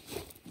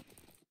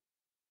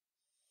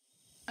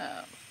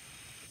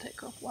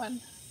 Take off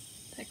 1.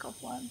 Take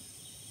off 1.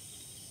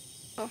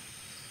 Off.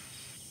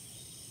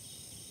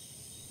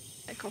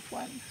 Take off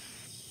 1.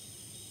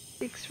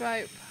 6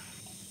 rope.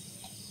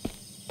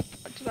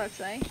 What did I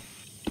say?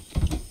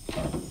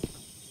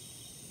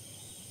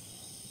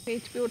 We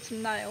need to build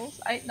some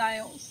nails. 8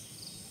 nails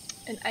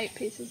and 8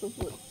 pieces of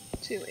wood.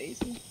 Too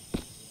easy.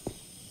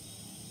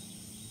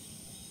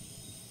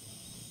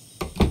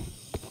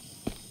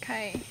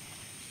 Okay.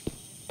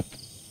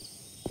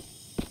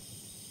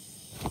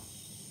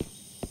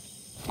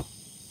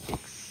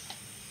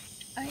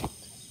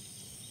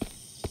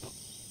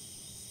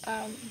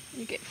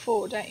 You get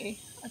 4, don't you?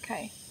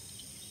 Okay.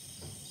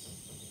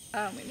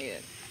 We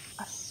need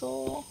a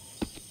saw.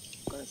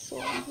 Got a saw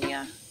in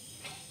here.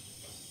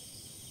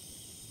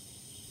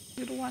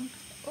 Little one.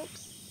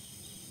 Oops.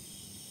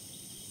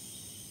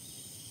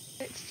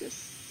 Let's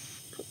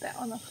just put that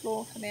on the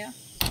floor for now.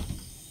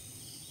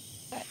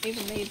 Don't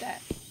even need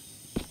that.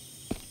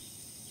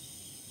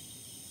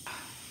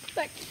 Put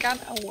that gun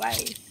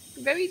away.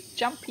 Very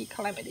jumpy,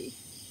 Calamity.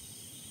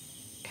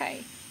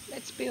 Okay,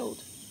 let's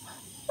build.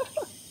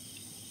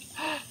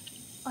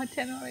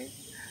 Itinerary.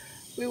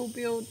 we will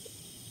build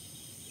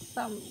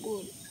some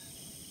wood.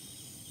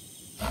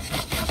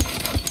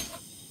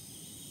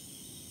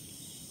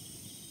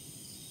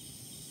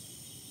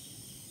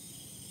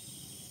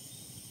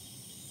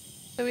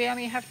 So we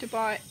only have to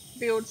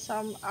build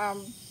some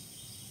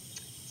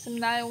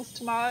nails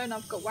tomorrow, and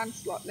I've got one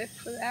slot left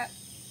for that.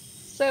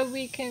 So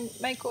we can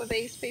make all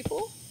these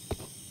people.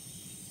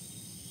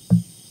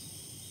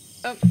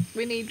 Oh,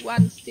 we need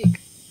one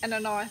stick and a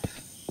knife.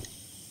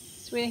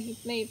 So we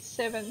need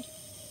 7.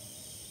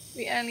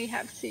 We only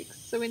have 6,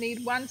 so we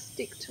need 1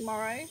 stick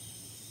tomorrow.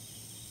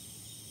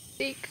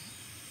 Stick.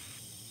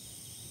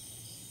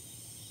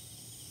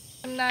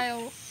 Some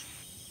nails.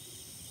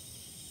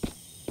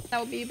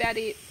 That'll be about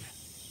it.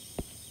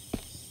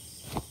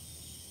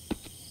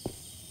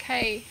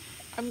 Okay,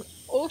 I'm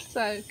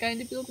also going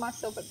to build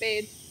myself a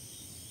bed.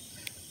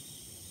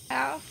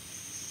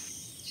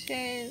 House,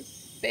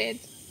 chairs, bed.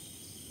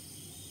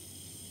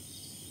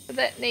 So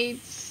that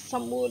needs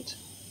some wood.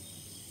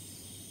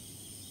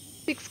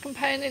 6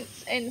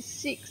 components and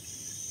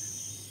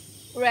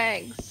 6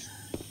 rags.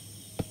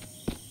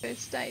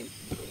 First aid,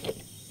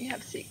 you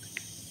have 6.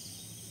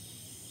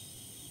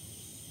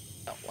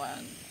 Drop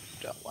 1,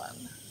 drop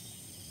 1.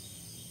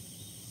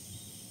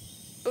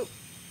 Oh,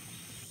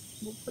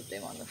 we'll put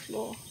them on the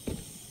floor.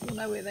 We'll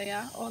know where they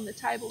are. Oh, on the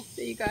table.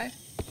 There you go.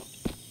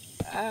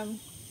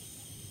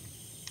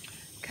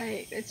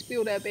 Okay, let's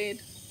build our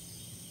bed.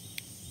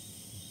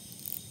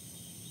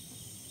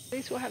 At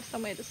least we'll have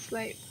somewhere to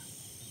sleep.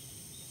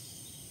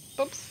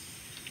 Oops,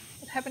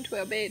 what happened to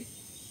our bed?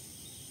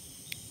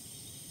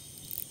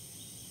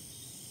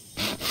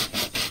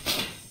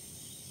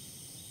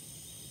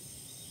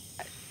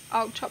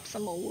 I'll chop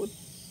some more wood,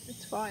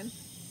 it's fine.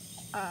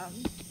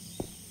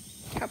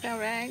 Cup our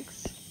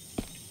rags.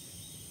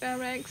 Put our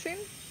rags in.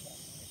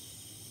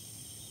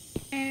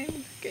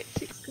 And get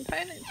 6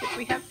 components. If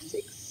we have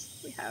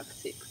 6, we have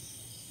 6.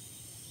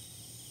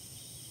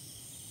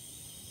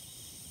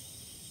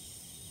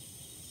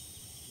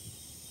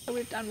 So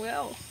we've done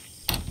well.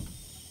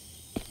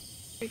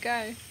 Here we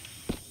go.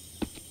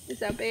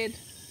 There's our bed.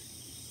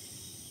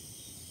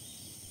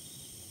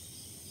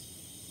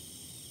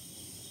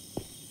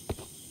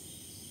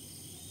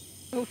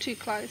 All too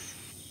close.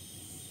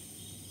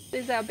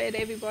 There's our bed,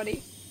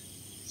 everybody.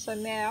 So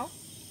now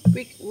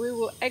we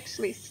will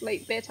actually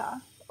sleep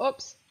better.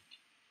 Oops.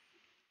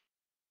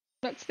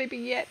 Not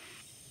sleeping yet.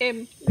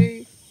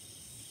 Move.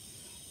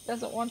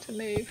 Doesn't want to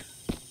move.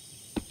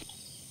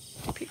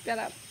 Pick that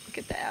up.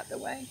 Get that out of the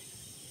way.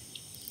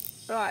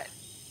 Right.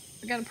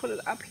 We're going to put it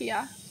up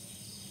here.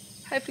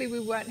 Hopefully we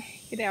won't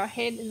hit our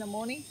head in the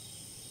morning.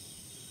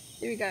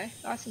 Here we go.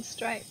 Nice and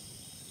straight.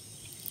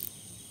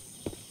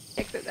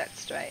 Exit that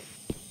straight.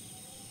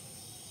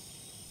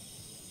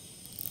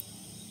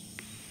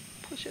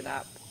 Push it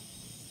up.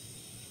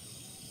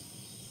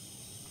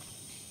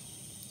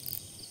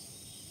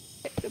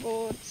 Check the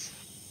boards.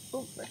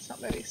 Oh, that's not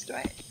very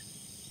straight.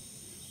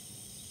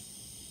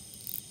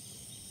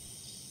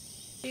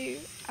 You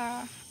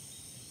are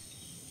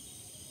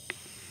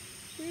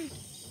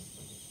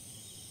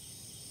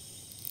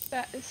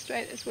about as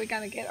straight as we're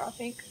going to get, I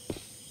think.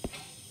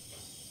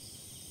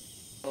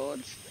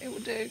 Boards, it will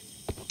do.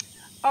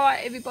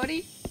 Alright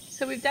everybody,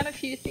 so we've done a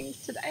few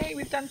things today.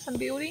 We've done some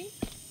building.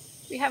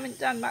 We haven't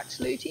done much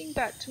looting,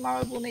 but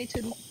tomorrow we'll need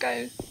to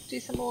go do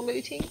some more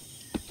looting.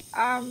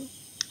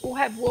 We'll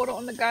have water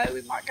on the go.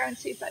 We might go and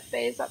see if that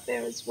bear's up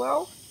there as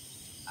well.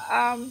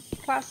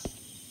 Plus,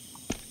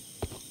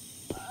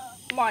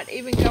 might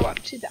even go up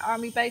to the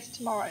army base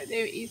tomorrow.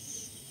 There is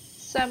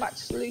so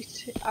much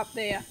loot up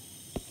there.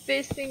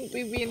 First thing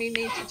we really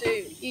need to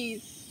do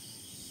is,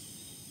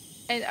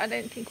 and I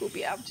don't think we'll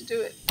be able to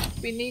do it,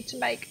 we need to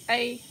make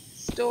a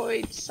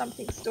storage,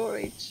 something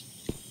storage.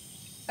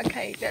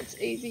 Okay, that's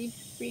easy.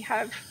 We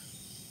have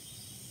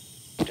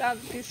done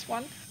this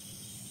one.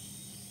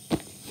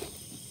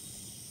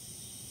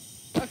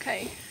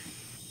 Okay,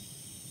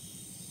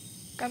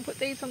 go and put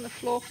these on the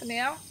floor for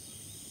now,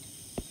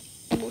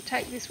 and we'll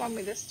take this one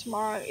with us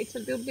tomorrow. It's a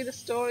little bit of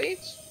storage,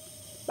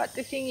 but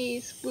the thing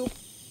is,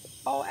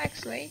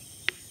 actually,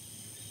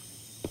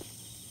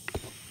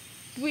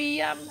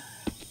 we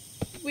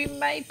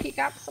may pick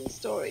up some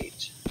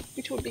storage,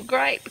 which would be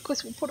great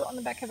because we'll put it on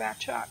the back of our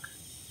truck.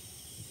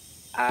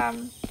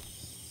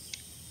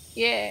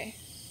 Yeah,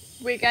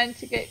 we're going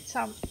to get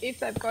some, if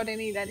they've got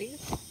any, that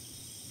is.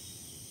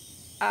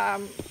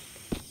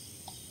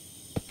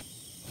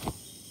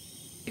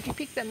 If you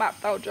pick them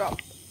up, they'll drop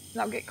and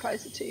they'll get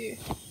closer to you.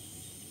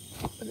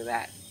 Look at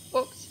that.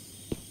 Oops,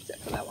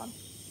 except for that one.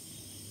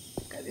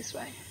 Go this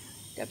way,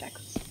 go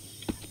backwards.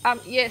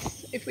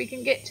 Yes, if we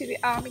can get to the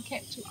army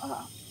camp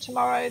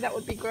tomorrow, that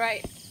would be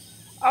great.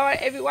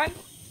 Alright everyone,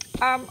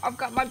 I've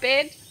got my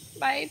bed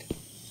made.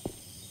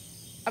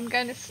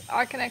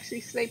 I can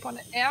actually sleep on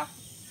it now.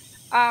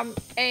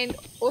 And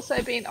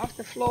also being off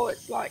the floor,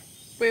 it's like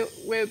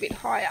we're a bit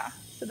higher,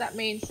 so that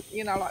means,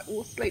 you know, like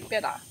we'll sleep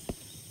better.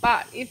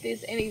 But if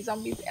there's any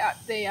zombies out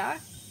there,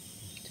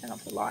 turn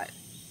off the light.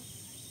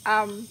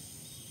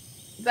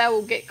 they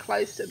will get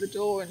close to the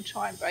door and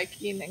try and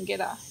break in and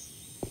get us.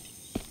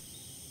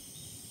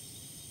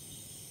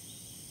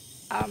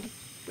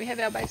 We have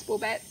our baseball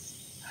bats.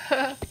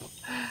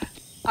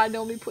 I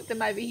normally put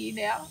them over here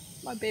now.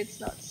 My bed's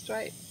not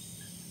straight.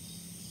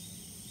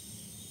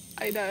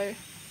 I know,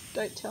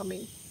 don't tell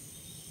me.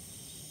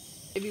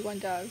 Everyone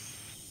does.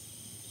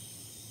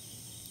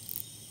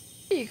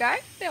 There you go,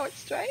 now it's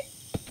straight.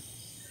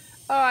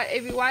 Alright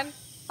everyone,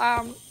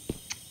 I'll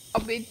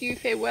bid you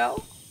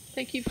farewell.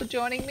 Thank you for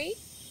joining me.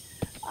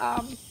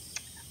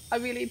 I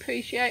really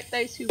appreciate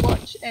those who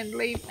watch and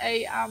leave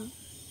a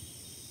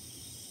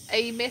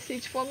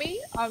message for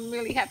me. I'm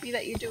really happy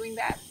that you're doing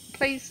that.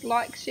 Please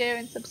like, share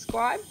and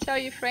subscribe. Tell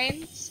your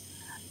friends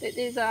that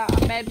there's a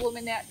mad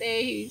woman out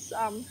there who's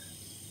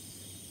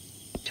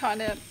trying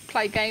to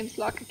play games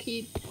like a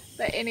kid.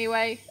 But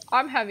anyway,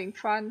 I'm having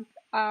fun.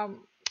 I'm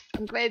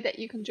glad that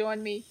you can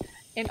join me,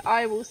 and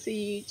I will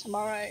see you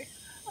tomorrow.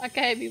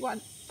 Okay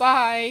everyone,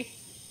 bye.